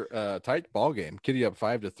here. Tight ball game. Kitty up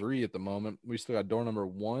 5-3 at the moment. We still got door number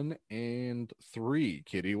 1 and 3.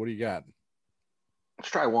 Kitty, what do you got? Let's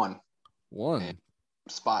try 1. 1.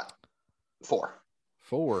 Spot 4.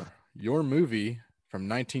 4. Your movie from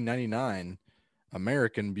 1999,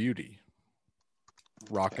 American Beauty.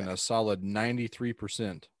 Rocking a solid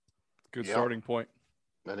 93%. Good Yep. starting point.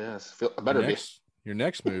 It is. Better be. Your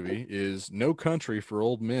next movie is No Country for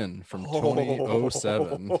Old Men from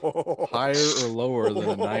 2007. Higher or lower than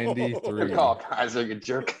a 93? Good call, Kaiser, you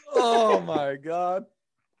jerk. Oh my God.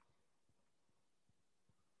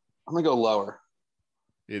 I'm going to go lower.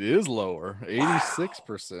 It is lower,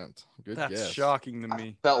 86%. Good That's guess. shocking to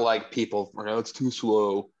me. Felt like people were, it's too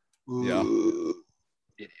slow. Yeah.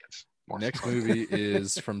 Idiots. Next movie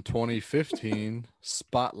is from 2015,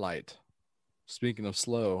 Spotlight. Speaking of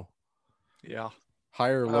slow, Yeah.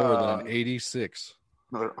 Higher or lower than an 86?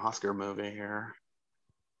 Another Oscar movie here.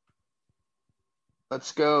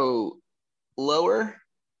 Let's go lower.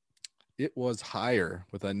 It was higher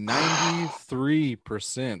with a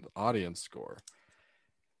 93% audience score.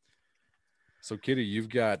 So, Kitty, you've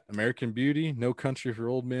got American Beauty, No Country for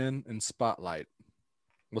Old Men, and Spotlight.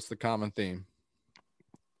 What's the common theme?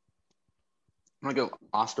 I'm going to go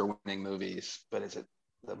Oscar-winning movies, but is it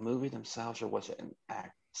the movie themselves or was it an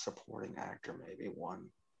supporting actor maybe one?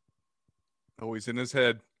 Oh, he's in his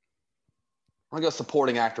head. I'm going to go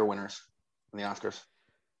supporting actor winners in the Oscars.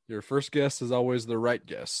 Your first guess is always the right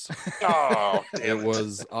guess. Oh, damn it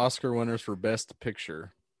was Oscar winners for Best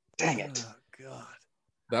Picture. Dang it. Oh, God.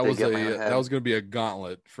 That was going to be a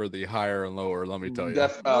gauntlet for the higher and lower, let me tell you.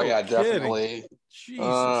 Definitely. Jesus.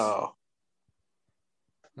 Oh.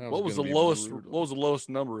 What was the lowest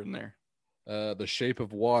number in there? The Shape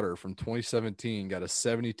of Water from 2017 got a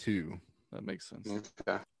 72. That makes sense.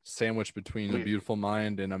 Okay. Sandwiched between A Beautiful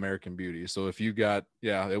Mind and American Beauty. So if you got,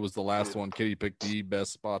 it was the last one. Kitty picked the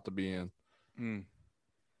best spot to be in.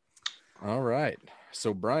 All right.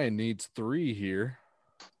 So Brian needs 3 here.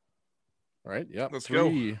 All right. Yep. Let's 3. go.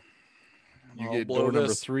 You get door number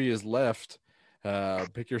 3 is left.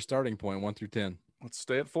 Pick your starting point 1 through 10. Let's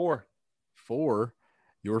stay at 4. 4.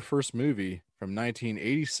 Your first movie from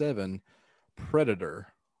 1987,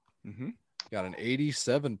 Predator. Mm-hmm. Got an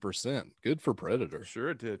 87%. Good for Predator. Sure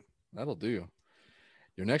it did. That'll do.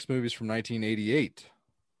 Your next movie is from 1988,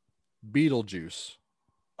 Beetlejuice.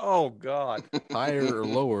 Oh, God. Higher or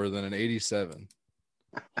lower than an 87?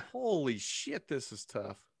 Holy shit, this is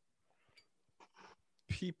tough.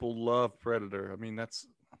 People love Predator. I mean, that's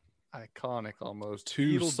iconic almost.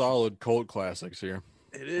 2 solid cult classics here.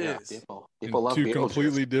 It is. People love 2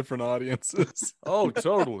 completely different audiences. Oh,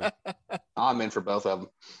 totally. I'm in for both of them.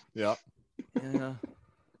 Yeah. Yeah.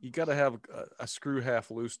 You got to have a screw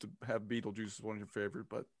half loose to have Beetlejuice as one of your favorite,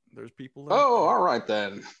 but there's people that. Oh, all right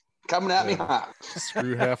then. Coming at me hot.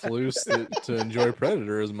 Screw half loose to enjoy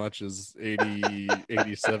Predator as much as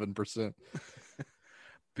 87%.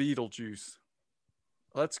 Beetlejuice.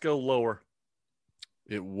 Let's go lower.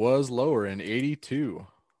 It was lower in 82.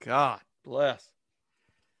 God bless.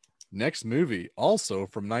 Next movie, also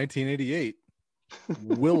from 1988,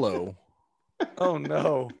 Willow. Oh,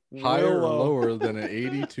 no. Higher or lower than an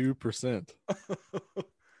 82%?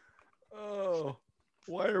 Oh,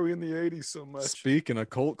 why are we in the 80s so much? Speaking of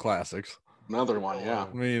cult classics. Another one, yeah.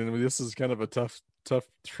 I mean, this is kind of a tough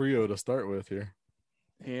trio to start with here.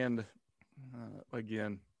 And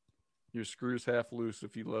again, your screws half loose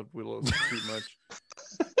if you love Willow too much.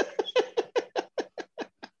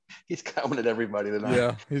 He's coming at everybody tonight.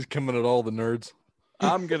 Yeah, he's coming at all the nerds.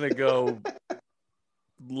 I'm going to go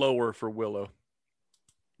lower for Willow.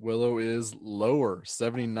 Willow is lower,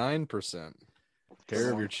 79%.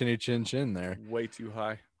 Care of your chinny chin chin there. Way too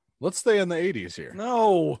high. Let's stay in the 80s here.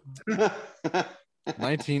 No.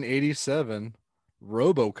 1987,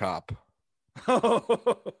 RoboCop.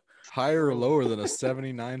 Higher or lower than a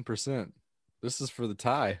 79%? This is for the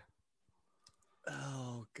tie.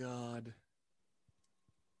 Oh, God.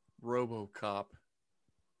 RoboCop.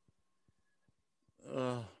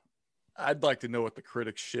 I'd like to know what the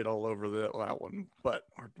critics shit all over that one, but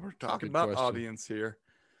we're talking about question. audience here.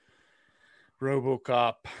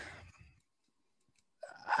 RoboCop.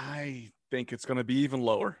 I think it's going to be even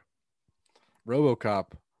lower.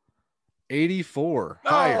 RoboCop, 84.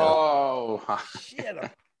 Higher. Oh, shit.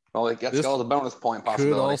 Well, it gets all the bonus point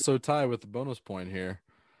possibility. Could also tie with the bonus point here.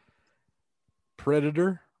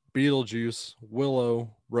 Predator, Beetlejuice,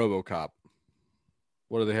 Willow, RoboCop.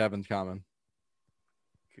 What do they have in common?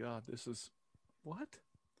 God, this is what?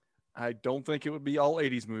 I don't think it would be all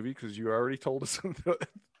 80s movie because you already told us the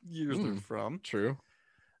years they're from. True.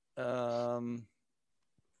 RoboCop.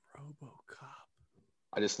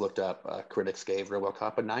 I just looked up. Critics gave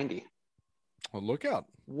RoboCop a 90. Well, look out.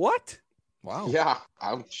 What? Wow. Yeah,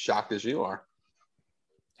 I'm shocked as you are.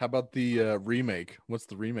 How about the remake? What's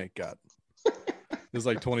the remake got? It's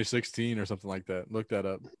like 2016 or something like that. Look that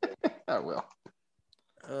up. I will.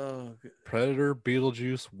 Predator,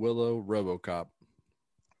 Beetlejuice, Willow, RoboCop.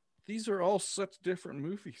 These are all such different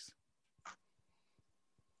movies.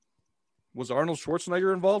 Was Arnold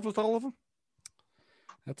Schwarzenegger involved with all of them?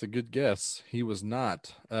 That's a good guess. He was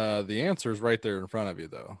not. The answer is right there in front of you,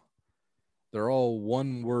 though. They're all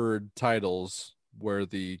one-word titles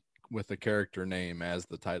with the character name as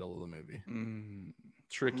the title of the movie.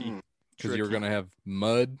 Tricky. Because you're going to have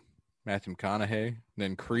Mud, Matthew McConaughey,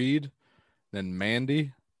 then Creed, then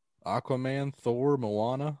Mandy, Aquaman, Thor,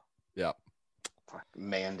 Moana. Yep.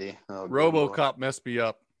 Mandy. Oh, RoboCop messed me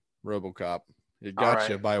up. RoboCop. It got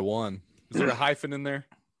you by 1. Is there a hyphen in there?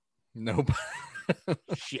 Nope.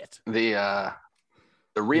 Shit. The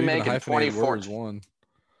remake in 2014. One.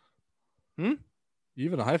 Hmm?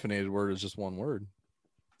 Even a hyphenated word is just one word.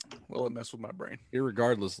 Well, it messed with my brain.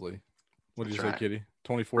 Irregardlessly. What did you say, Kitty?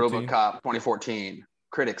 2014? RoboCop 2014.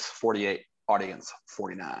 Critics 48, audience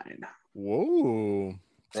 49. Whoa.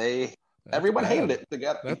 Everyone hated it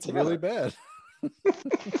together. That's really bad.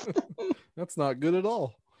 That's not good at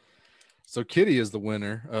all. So Kitty is the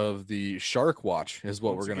winner of the Shark Watch, is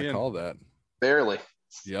what we're going to call that. Barely.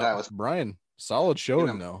 Yeah. Brian, solid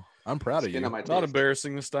showing though. I'm proud of you. Not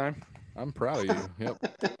embarrassing this time. I'm proud of you.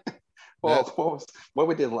 Yep. Well, what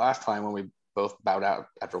we did last time when we both bowed out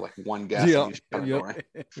after like one guess. Yep.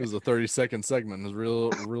 It was a 30-second segment. It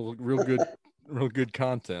was real good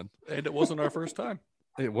content. And it wasn't our first time.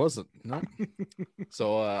 It wasn't. No.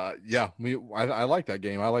 So I like that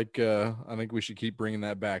game. I think we should keep bringing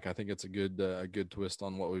that back. I think it's a good twist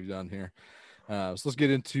on what we've done here. So let's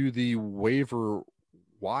get into the waiver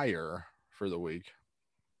wire for the week.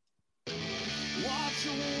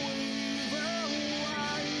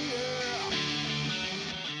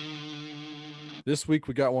 This week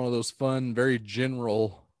we got one of those fun, very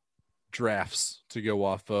general drafts to go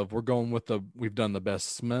off of. We've done the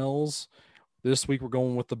best smells. This week we're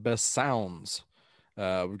going with the best sounds.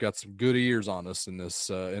 We've got some good ears on us in this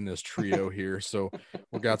trio here. So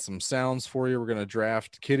we've got some sounds for you. We're going to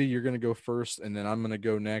draft. Kitty, you're going to go first, and then I'm going to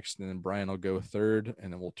go next, and then Brian will go third,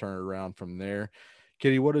 and then we'll turn it around from there.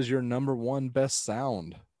 Kitty, what is your number one best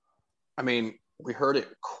sound? I mean, we heard it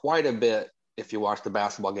quite a bit if you watched the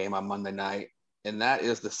basketball game on Monday night, and that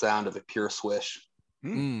is the sound of a pure swish.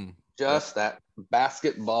 Just that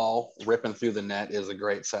basketball ripping through the net is a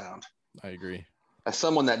great sound. I agree. As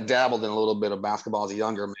someone that dabbled in a little bit of basketball as a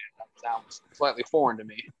younger man, that sounds slightly foreign to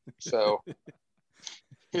me. So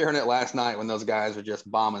hearing it last night when those guys were just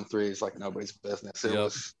bombing threes like nobody's business,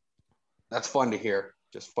 that's fun to hear.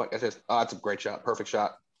 Just fun. It's a great shot, perfect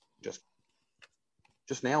shot. Just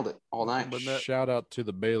nailed it all night. Shout out to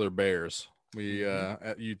the Baylor Bears.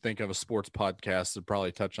 You'd think of a sports podcast that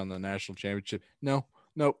probably touch on the national championship. No,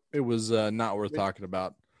 it was not worth talking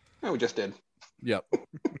about. No, we just did. Yep.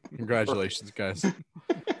 Congratulations, guys.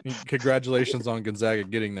 Congratulations on Gonzaga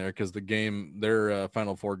getting there, because their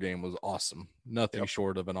Final Four game was awesome. Nothing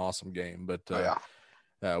short of an awesome game. But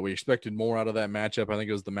we expected more out of that matchup. I think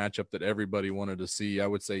it was the matchup that everybody wanted to see. I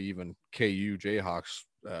would say even KU Jayhawks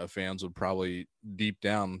fans would probably deep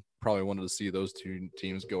down wanted to see those two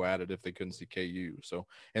teams go at it if they couldn't see KU. So,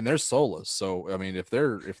 and they're soulless. So, I mean, if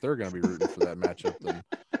they're going to be rooting for that matchup,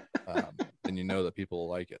 then you know that people will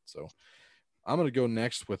like it. So I'm going to go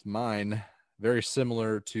next with mine, very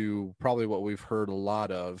similar to probably what we've heard a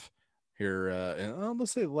lot of here in,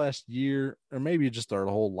 let's say the last year, or maybe just our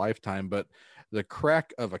whole lifetime, but the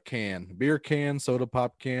crack of a can, beer can, soda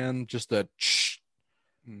pop can, just a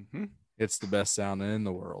it's the best sound in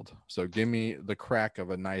the world. So give me the crack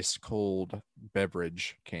of a nice cold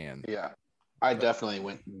beverage can. Yeah, I definitely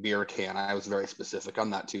went beer can. I was very specific.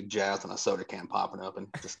 I'm not too jazzed on a soda can popping open.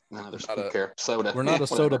 Just another care soda. We're not a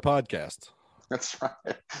soda podcast. That's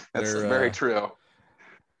right. That's very true.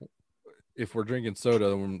 If we're drinking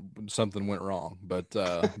soda, something went wrong. But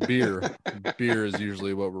beer is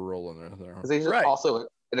usually what we're rolling there. Right. Also,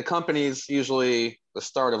 it accompanies usually the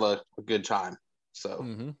start of a good time.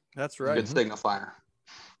 So that's right. Good signifier.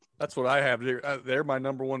 That's what I have. They're my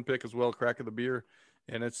number one pick as well. Crack of the beer,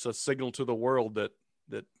 and it's a signal to the world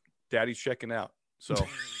that Daddy's checking out. So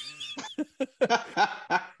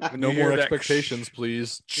no more expectations,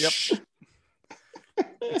 please. Yep.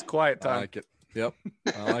 It's quiet time. I like it. Yep.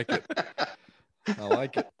 I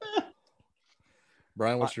like it.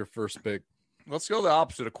 Brian, what's your first pick? Let's go the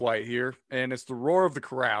opposite of quiet here, and it's the roar of the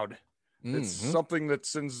crowd. It's something that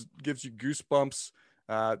gives you goosebumps.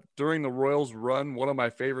 During the Royals run, one of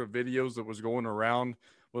my favorite videos that was going around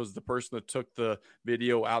was the person that took the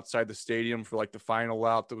video outside the stadium for like the final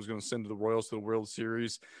out that was going to send the Royals to the World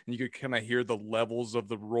Series. And you could kind of hear the levels of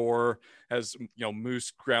the roar as,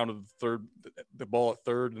 Moose grounded the ball at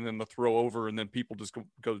third, and then the throw over, and then people just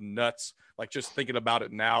go nuts. Like, just thinking about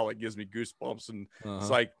it now, it gives me goosebumps. And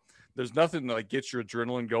it's like, there's nothing that gets your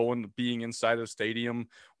adrenaline going being inside a stadium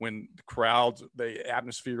when the crowds, the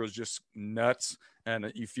atmosphere is just nuts, and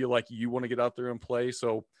you feel like you want to get out there and play.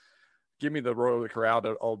 So give me the roar of the crowd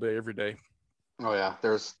all day, every day. Oh yeah.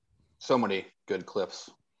 There's so many good clips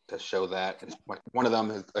to show that. It's like one of them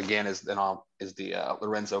is the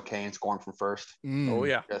Lorenzo Cain scoring from first. Oh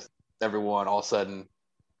yeah. Just everyone all of a sudden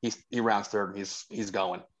he rounds third and he's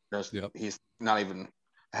going. He's not even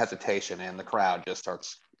hesitation, and the crowd just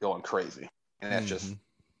starts going crazy. And that's just,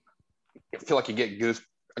 I feel like you get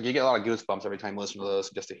you get a lot of goosebumps every time you listen to those,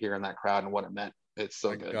 just to hear in that crowd and what it meant. It's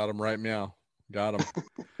so good. Got him right meow. Got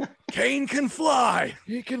him. Kane can fly.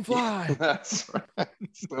 He can fly. That's right.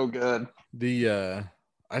 So good.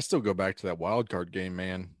 I still go back to that wild card game,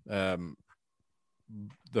 man.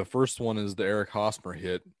 The first one is the Eric Hosmer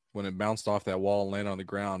hit when it bounced off that wall and landed on the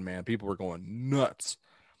ground, man. People were going nuts.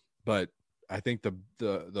 But I think the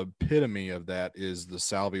epitome of that is the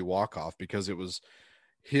Salvi walk-off, because it was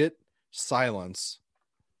hit, silence,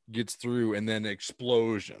 gets through, and then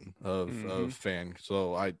explosion of fan.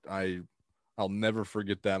 So I'll never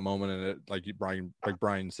forget that moment. And it, like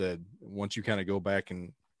Brian said, once you kind of go back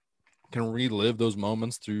and can relive those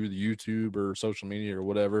moments through the YouTube or social media or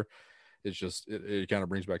whatever, it's just it kind of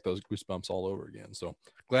brings back those goosebumps all over again. So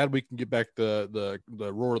glad we can get back the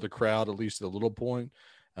roar of the crowd, at least at a little point.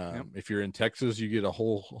 If you're in Texas, you get a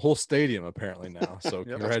whole stadium apparently now. So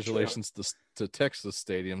congratulations to Texas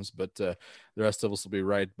stadiums, but the rest of us will be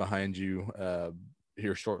right behind you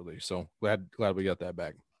here shortly. So glad we got that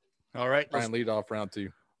back. All right, Brian, lead off round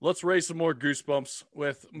 2. Let's raise some more goosebumps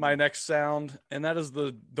with my next sound, and that is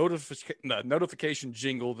the notification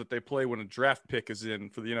jingle that they play when a draft pick is in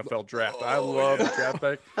for the NFL draft. I love the draft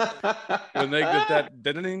pick when they get that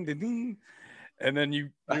ding ding ding, and then you're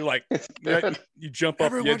like you jump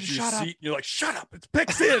up the edge of your seat. And you're like, shut up! It's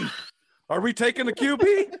picks in. Are we taking a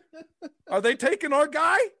QB? Are they taking our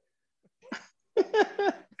guy?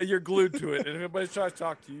 And you're glued to it, and if anybody tries to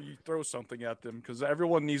talk to you, you throw something at them, because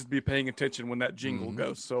everyone needs to be paying attention when that jingle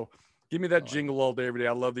goes. So give me that jingle all day, every day.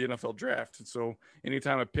 I love the NFL draft, and so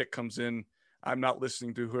anytime a pick comes in, I'm not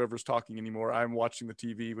listening to whoever's talking anymore. I'm watching the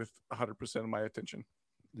TV with 100% of my attention.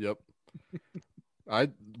 Yep.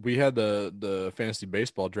 We had the fantasy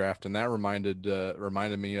baseball draft, and that reminded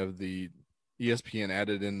me of the ESPN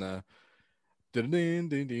added in the ding ding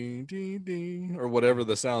ding ding ding or whatever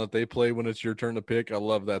the sound that they play when it's your turn to pick. I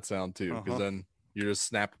love that sound too, because then you just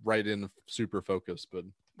snap right in super focus. But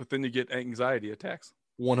then you get anxiety attacks.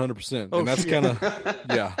 100%, and that's kind of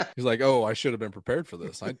He's like, oh, I should have been prepared for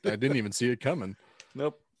this. I didn't even see it coming.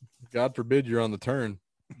 Nope. God forbid you're on the turn.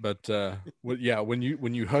 But when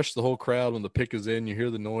you hush the whole crowd when the pick is in, you hear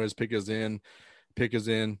the noise. Pick is in, pick is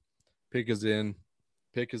in, pick is in,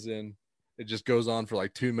 pick is in. It just goes on for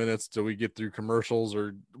like 2 minutes till we get through commercials,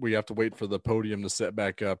 or we have to wait for the podium to set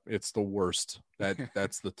back up. It's the worst.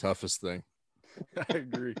 That's the toughest thing. I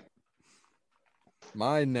agree.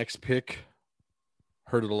 My next pick,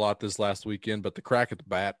 heard it a lot this last weekend, but the crack at the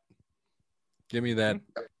bat. Give me that.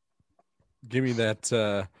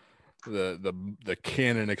 The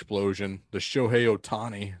cannon explosion, the Shohei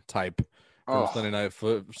Ohtani type from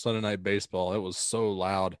Sunday night baseball. It was so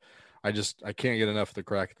loud. I can't get enough of the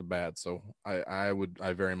crack at the bat. So I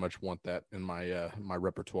very much want that in my my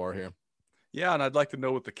repertoire here. Yeah, and I'd like to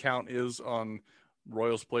know what the count is on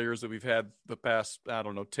Royals players that we've had the past,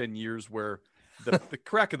 10 years, where the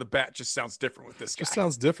crack of the bat just sounds different with this guy. Just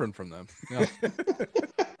sounds different from them. Yeah.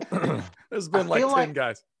 There's been like 10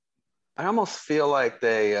 guys. I almost feel like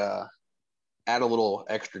they add a little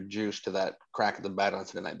extra juice to that crack of the bat on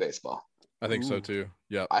Sunday Night Baseball. I think so too.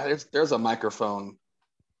 Yeah. There's a microphone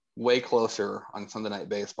way closer on Sunday Night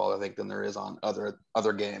Baseball, I think, than there is on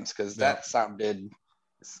other games, because that sounded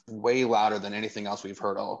way louder than anything else we've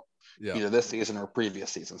heard either this season or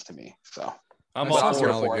previous seasons to me. So I'm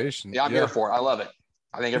here for it. Yeah, I'm here for it. I love it.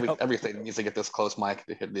 I think everything needs to get this close mic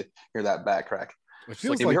to hear that bat crack. It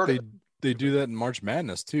feels like they do that in March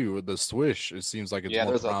Madness too with the swish. It seems like it's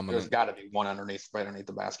more prominent. There's got to be one right underneath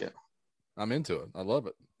the basket. I'm into it. I love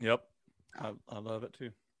it. Yep, I love it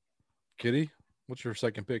too. Kitty, what's your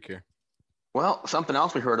second pick here? Well, something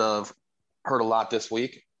else we heard a lot this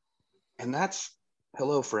week, and that's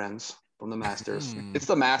 "Hello Friends" from the Masters. It's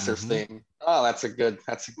the Masters theme. Oh, that's a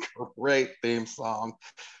great theme song.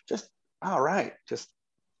 Just all right. Just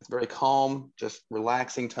it's very calm, just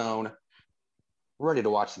relaxing tone. We're ready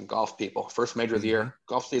to watch some golf, people. First major of the year.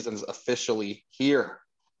 Golf season's officially here.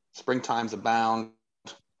 Springtime's abound.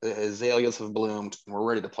 The azaleas have bloomed. And we're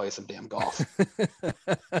ready to play some damn golf.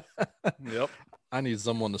 Yep. I need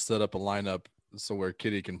someone to set up a lineup so where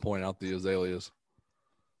Kitty can point out the azaleas.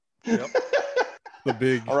 Yep. the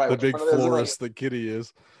big florist that Kitty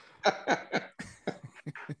is.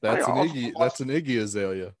 That's an Iggy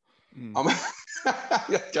azalea.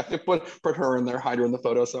 Put her in there, hide her in the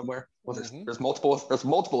photo somewhere. Well, there's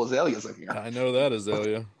multiple azaleas in here. I know that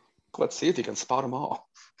azalea. Let's see if you can spot them all.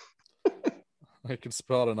 I could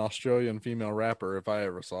spot an Australian female rapper if I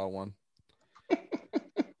ever saw one.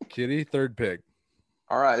 Kitty, third pick.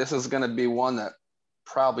 All right, this is going to be one that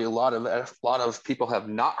probably a lot of people have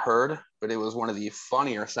not heard, but it was one of the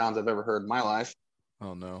funnier sounds I've ever heard in my life.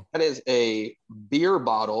 Oh no. That is a beer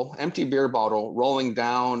bottle, empty beer bottle, rolling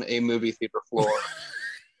down a movie theater floor.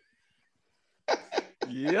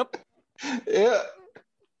 Yep. Yeah.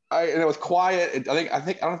 And it was quiet.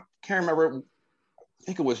 Can't remember. I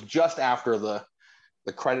think it was just after the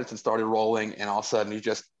credits had started rolling, and all of a sudden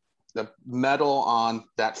the metal on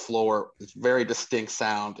that floor is very distinct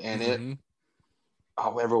sound, and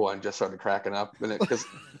everyone just started cracking up, and because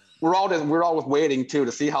we're all waiting too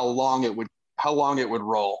to see how long it would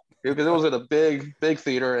roll, because it was at a big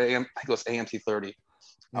theater. I think it was AMC 30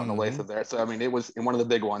 out in the Lathe there. So I mean, it was in one of the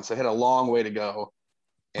big ones. So it had a long way to go,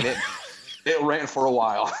 and it ran for a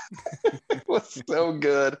while. It was so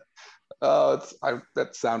good. That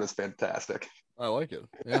sound is fantastic. I like it.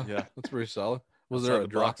 Yeah, that's pretty solid. Was Outside there a the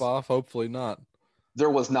drop box. off? Hopefully not. There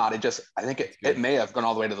was not. I think it may have gone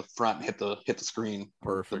all the way to the front and hit the screen,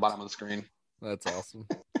 Perfect. the bottom of the screen. That's awesome.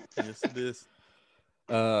 Yes, it is.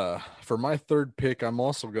 For my third pick, I'm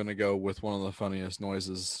also going to go with one of the funniest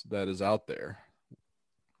noises that is out there.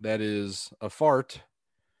 That is a fart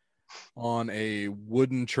on a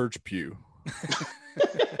wooden church pew.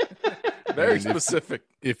 Very specific.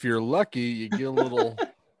 If you're lucky, you get a little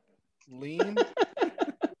lean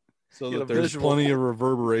so Get that a there's visual. plenty of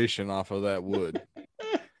reverberation off of that wood.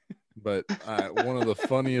 But one of the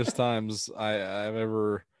funniest times I've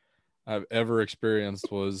ever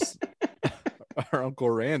experienced was our Uncle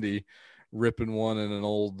Randy ripping one in an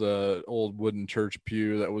old wooden church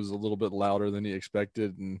pew that was a little bit louder than he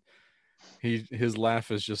expected, and his laugh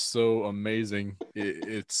is just so amazing.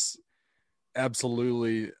 It's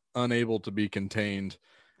absolutely unable to be contained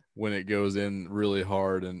when it goes in really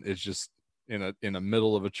hard, and it's just in the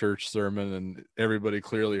middle of a church sermon, and everybody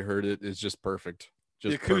clearly heard it. It's just perfect.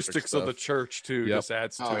 Just the acoustics of the church too just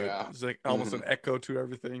adds to it. Yeah. It's like almost an echo to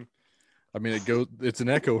everything. I mean, it's an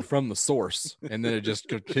echo from the source, and then it just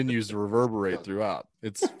continues to reverberate throughout.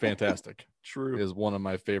 It's fantastic. True. It is one of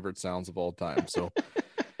my favorite sounds of all time. So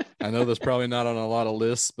I know that's probably not on a lot of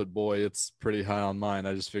lists, but boy, it's pretty high on mine.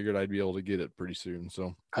 I just figured I'd be able to get it pretty soon.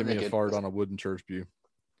 So give me a fart on a wooden church pew.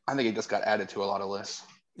 I think it just got added to a lot of lists.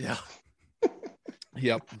 Yeah.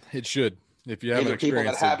 Yep, it should. If you haven't These are people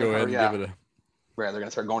that experienced it, haven't go ahead and heard, give it a. Right, they're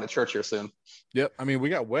gonna start going to church here soon. Yep. I mean, we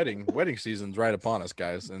got wedding season's right upon us,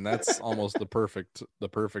 guys, and that's almost the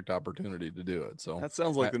perfect opportunity to do it. So That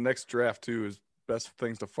sounds like the next draft too is best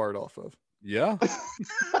things to fart off of. Yeah.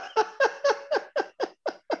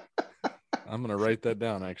 I'm gonna write that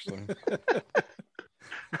down actually. I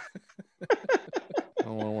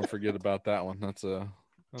don't want to forget about that one. That's a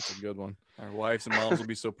good one. Our wives and moms will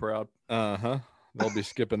be so proud. They'll be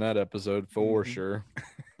skipping that episode for sure.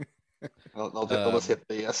 They'll just hit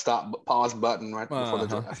the pause button right before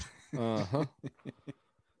the draft.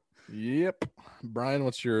 Yep. Brian,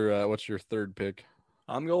 what's your third pick?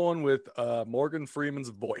 I'm going with Morgan Freeman's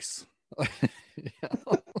voice.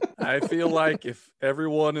 I feel like if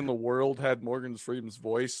everyone in the world had Morgan Freeman's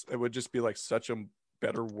voice, it would just be like such a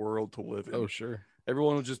better world to live in. Oh, sure.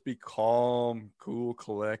 Everyone would just be calm, cool,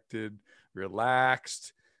 collected,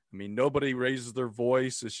 relaxed. I mean, nobody raises their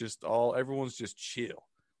voice. It's just everyone's just chill.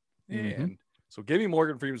 And so give me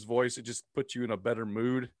Morgan Freeman's voice. It just puts you in a better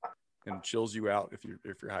mood and chills you out if you're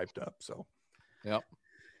hyped up. So, yep.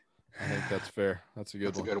 I think that's fair. That's a good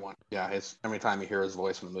one. That's a good one. Yeah. Every time you hear his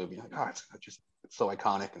voice in the movie, you're like, it's so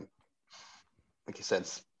iconic. And like you said,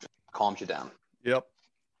 it calms you down. Yep.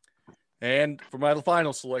 And for my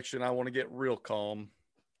final selection, I want to get real calm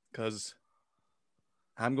because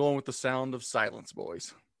I'm going with the sound of silence,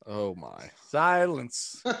 boys. Oh my.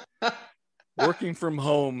 Silence. Working from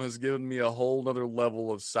home has given me a whole nother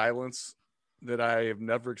level of silence that I have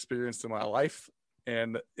never experienced in my life.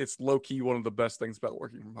 And it's low key one of the best things about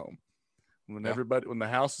working from home. When the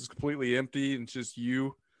house is completely empty and it's just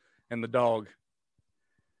you and the dog,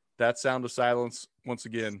 that sound of silence, once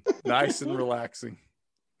again, nice and relaxing.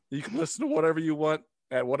 You can listen to whatever you want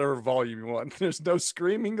at whatever volume you want. There's no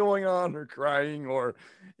screaming going on or crying or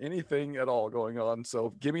anything at all going on.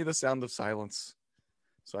 So give me the sound of silence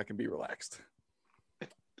so I can be relaxed.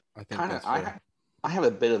 I think that's fair. I have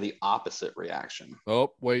a bit of the opposite reaction.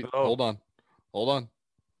 Oh, wait. Hold on.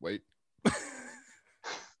 Wait.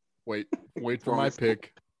 Wait for my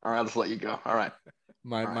pick. All right, I'll just let you go. All right.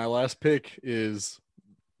 My last pick is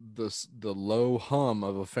the low hum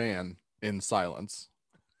of a fan in silence,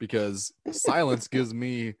 because silence gives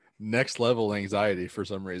me next level anxiety for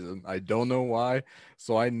some reason. I don't know why.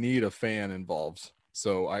 So I need a fan involved.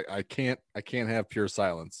 So I can't have pure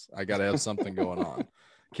silence. I got to have something going on.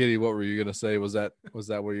 Kitty, what were you going to say? Was that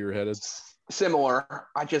where you were headed? Similar.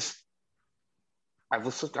 I've just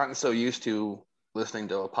gotten so used to listening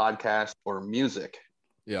to a podcast or music.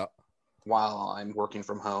 Yeah. while I'm working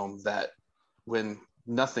from home that when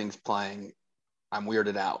nothing's playing, I'm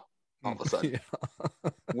weirded out all of a sudden.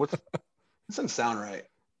 This doesn't sound right.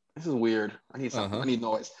 This is weird. I need something. I need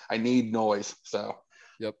noise. I need noise. So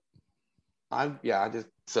yep. I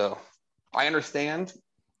understand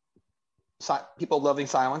people loving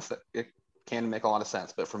silence, that it can make a lot of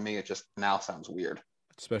sense, but for me it just now sounds weird.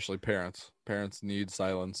 Especially parents need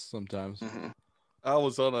silence sometimes. I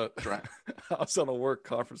was on a work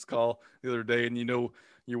conference call the other day, and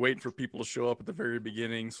you're waiting for people to show up at the very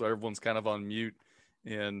beginning, so everyone's kind of on mute,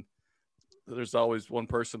 and there's always one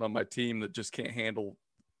person on my team that just can't handle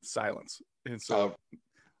silence, and so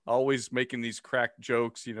always making these crack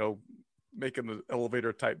jokes, making the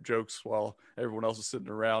elevator type jokes while everyone else is sitting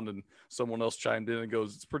around, and someone else chimed in and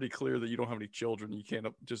goes, "It's pretty clear that you don't have any children. You can't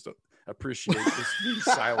just appreciate just being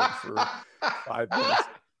silent for 5 minutes."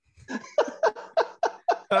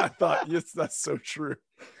 I thought, yes, that's so true.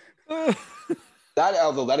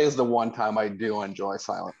 That is the one time I do enjoy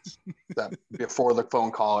silence. That before the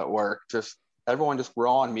phone call at work, we're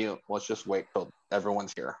all on mute. Let's just wait till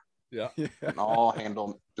everyone's here. Yeah. And I'll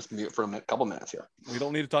handle just mute for a couple minutes here. We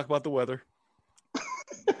don't need to talk about the weather.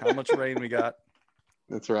 How much rain we got.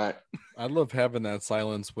 That's right. I love having that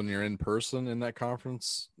silence when you're in person in that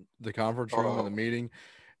conference room in the meeting.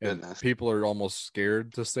 And people are almost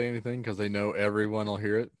scared to say anything because they know everyone will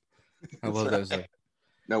hear it. I love that. Like,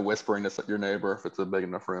 no whispering to your neighbor if it's a big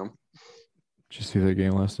enough room. Did you see that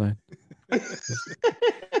game last night? Did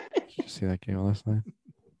you see that game last night?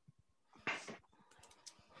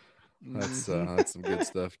 That's some good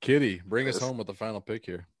stuff. Kitty, bring us home with the final pick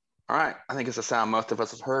here. All right. I think it's a sound most of us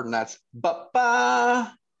have heard, and that's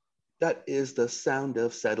ba-ba. That is the sound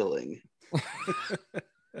of settling.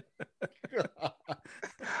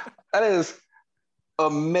 That is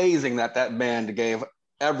amazing that band gave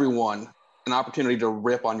everyone an opportunity to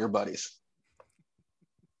rip on your buddies.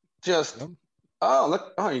 Just,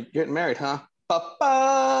 look, you're getting married, huh?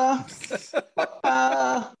 Ba-ba.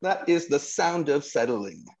 Ba-ba. That is the sound of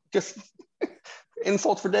settling. Just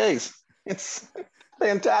insults for days. It's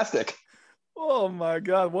fantastic. Oh my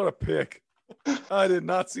God, what a pick. I did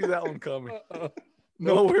not see that one coming.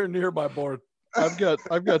 Nowhere near my board. I've got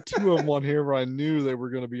two of them on here where I knew they were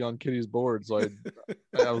going to be on Kitty's board, so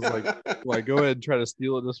I was like, "Well, I go ahead and try to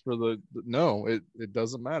steal it just for the." No, it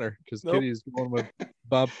doesn't matter because Kitty's going with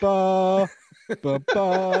ba ba ba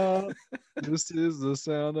ba. This is the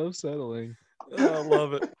sound of settling. I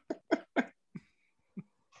love it. I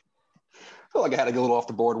feel like I had to go a little off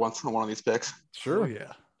the board once on one of these picks. Sure,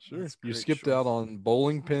 yeah, sure. You skipped out on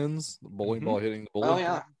bowling pins, the bowling ball hitting the bowling. Oh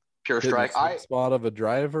yeah. Pin. Pure strike. Spot of a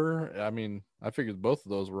driver. I mean, I figured both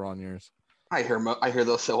of those were on yours. I hear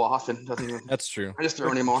those so often. That's true. I just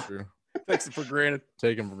throw anymore. Takes it for granted.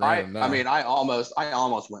 Take them for granted. I mean, I almost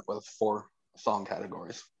went with 4 song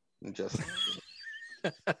categories and just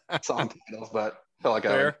song titles, but I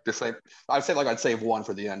feel like I'd save one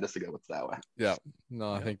for the end just to go with that way. Yeah.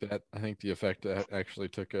 No, I think the effect actually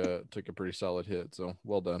took a pretty solid hit. So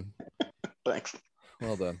well done. Thanks.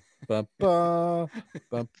 Well done. Ba-ba,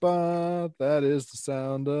 ba-ba. That is the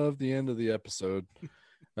sound of the end of the episode.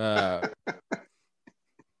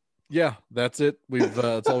 Yeah, that's it.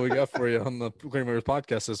 That's all we got for you on the Clearing Waivers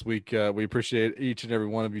podcast this week. We appreciate each and every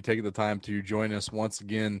one of you taking the time to join us once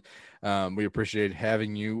again. We appreciate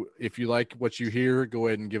having you. If you like what you hear, go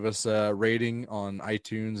ahead and give us a rating on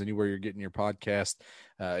iTunes, anywhere you're getting your podcast.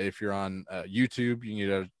 If you're on YouTube, you need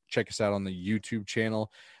to check us out on the YouTube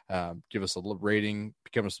channel. Give us a rating,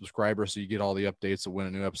 become a subscriber so you get all the updates of when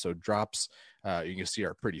a new episode drops. You can see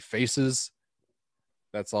our pretty faces.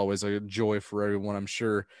 That's always a joy for everyone, I'm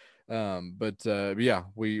sure. But yeah,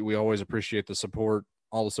 we always appreciate the support.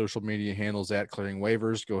 All the social media handles at Clearing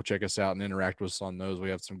Waivers. Go check us out and interact with us on those. We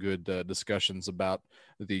have some good discussions about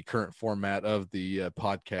the current format of the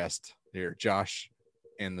podcast here, Josh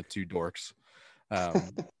and the 2 dorks.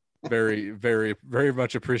 Very, very, very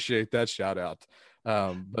much appreciate that shout out.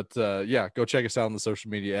 But yeah, go check us out on the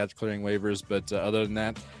social media at Clearing Waivers. But other than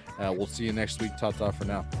that, we'll see you next week. Ta-ta for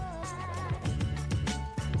now.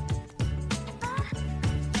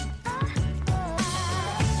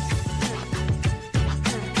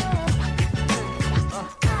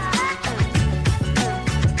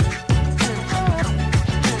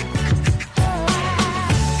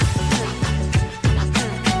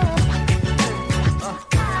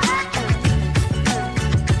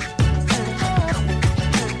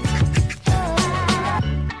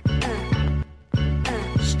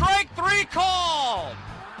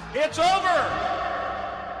 It's over!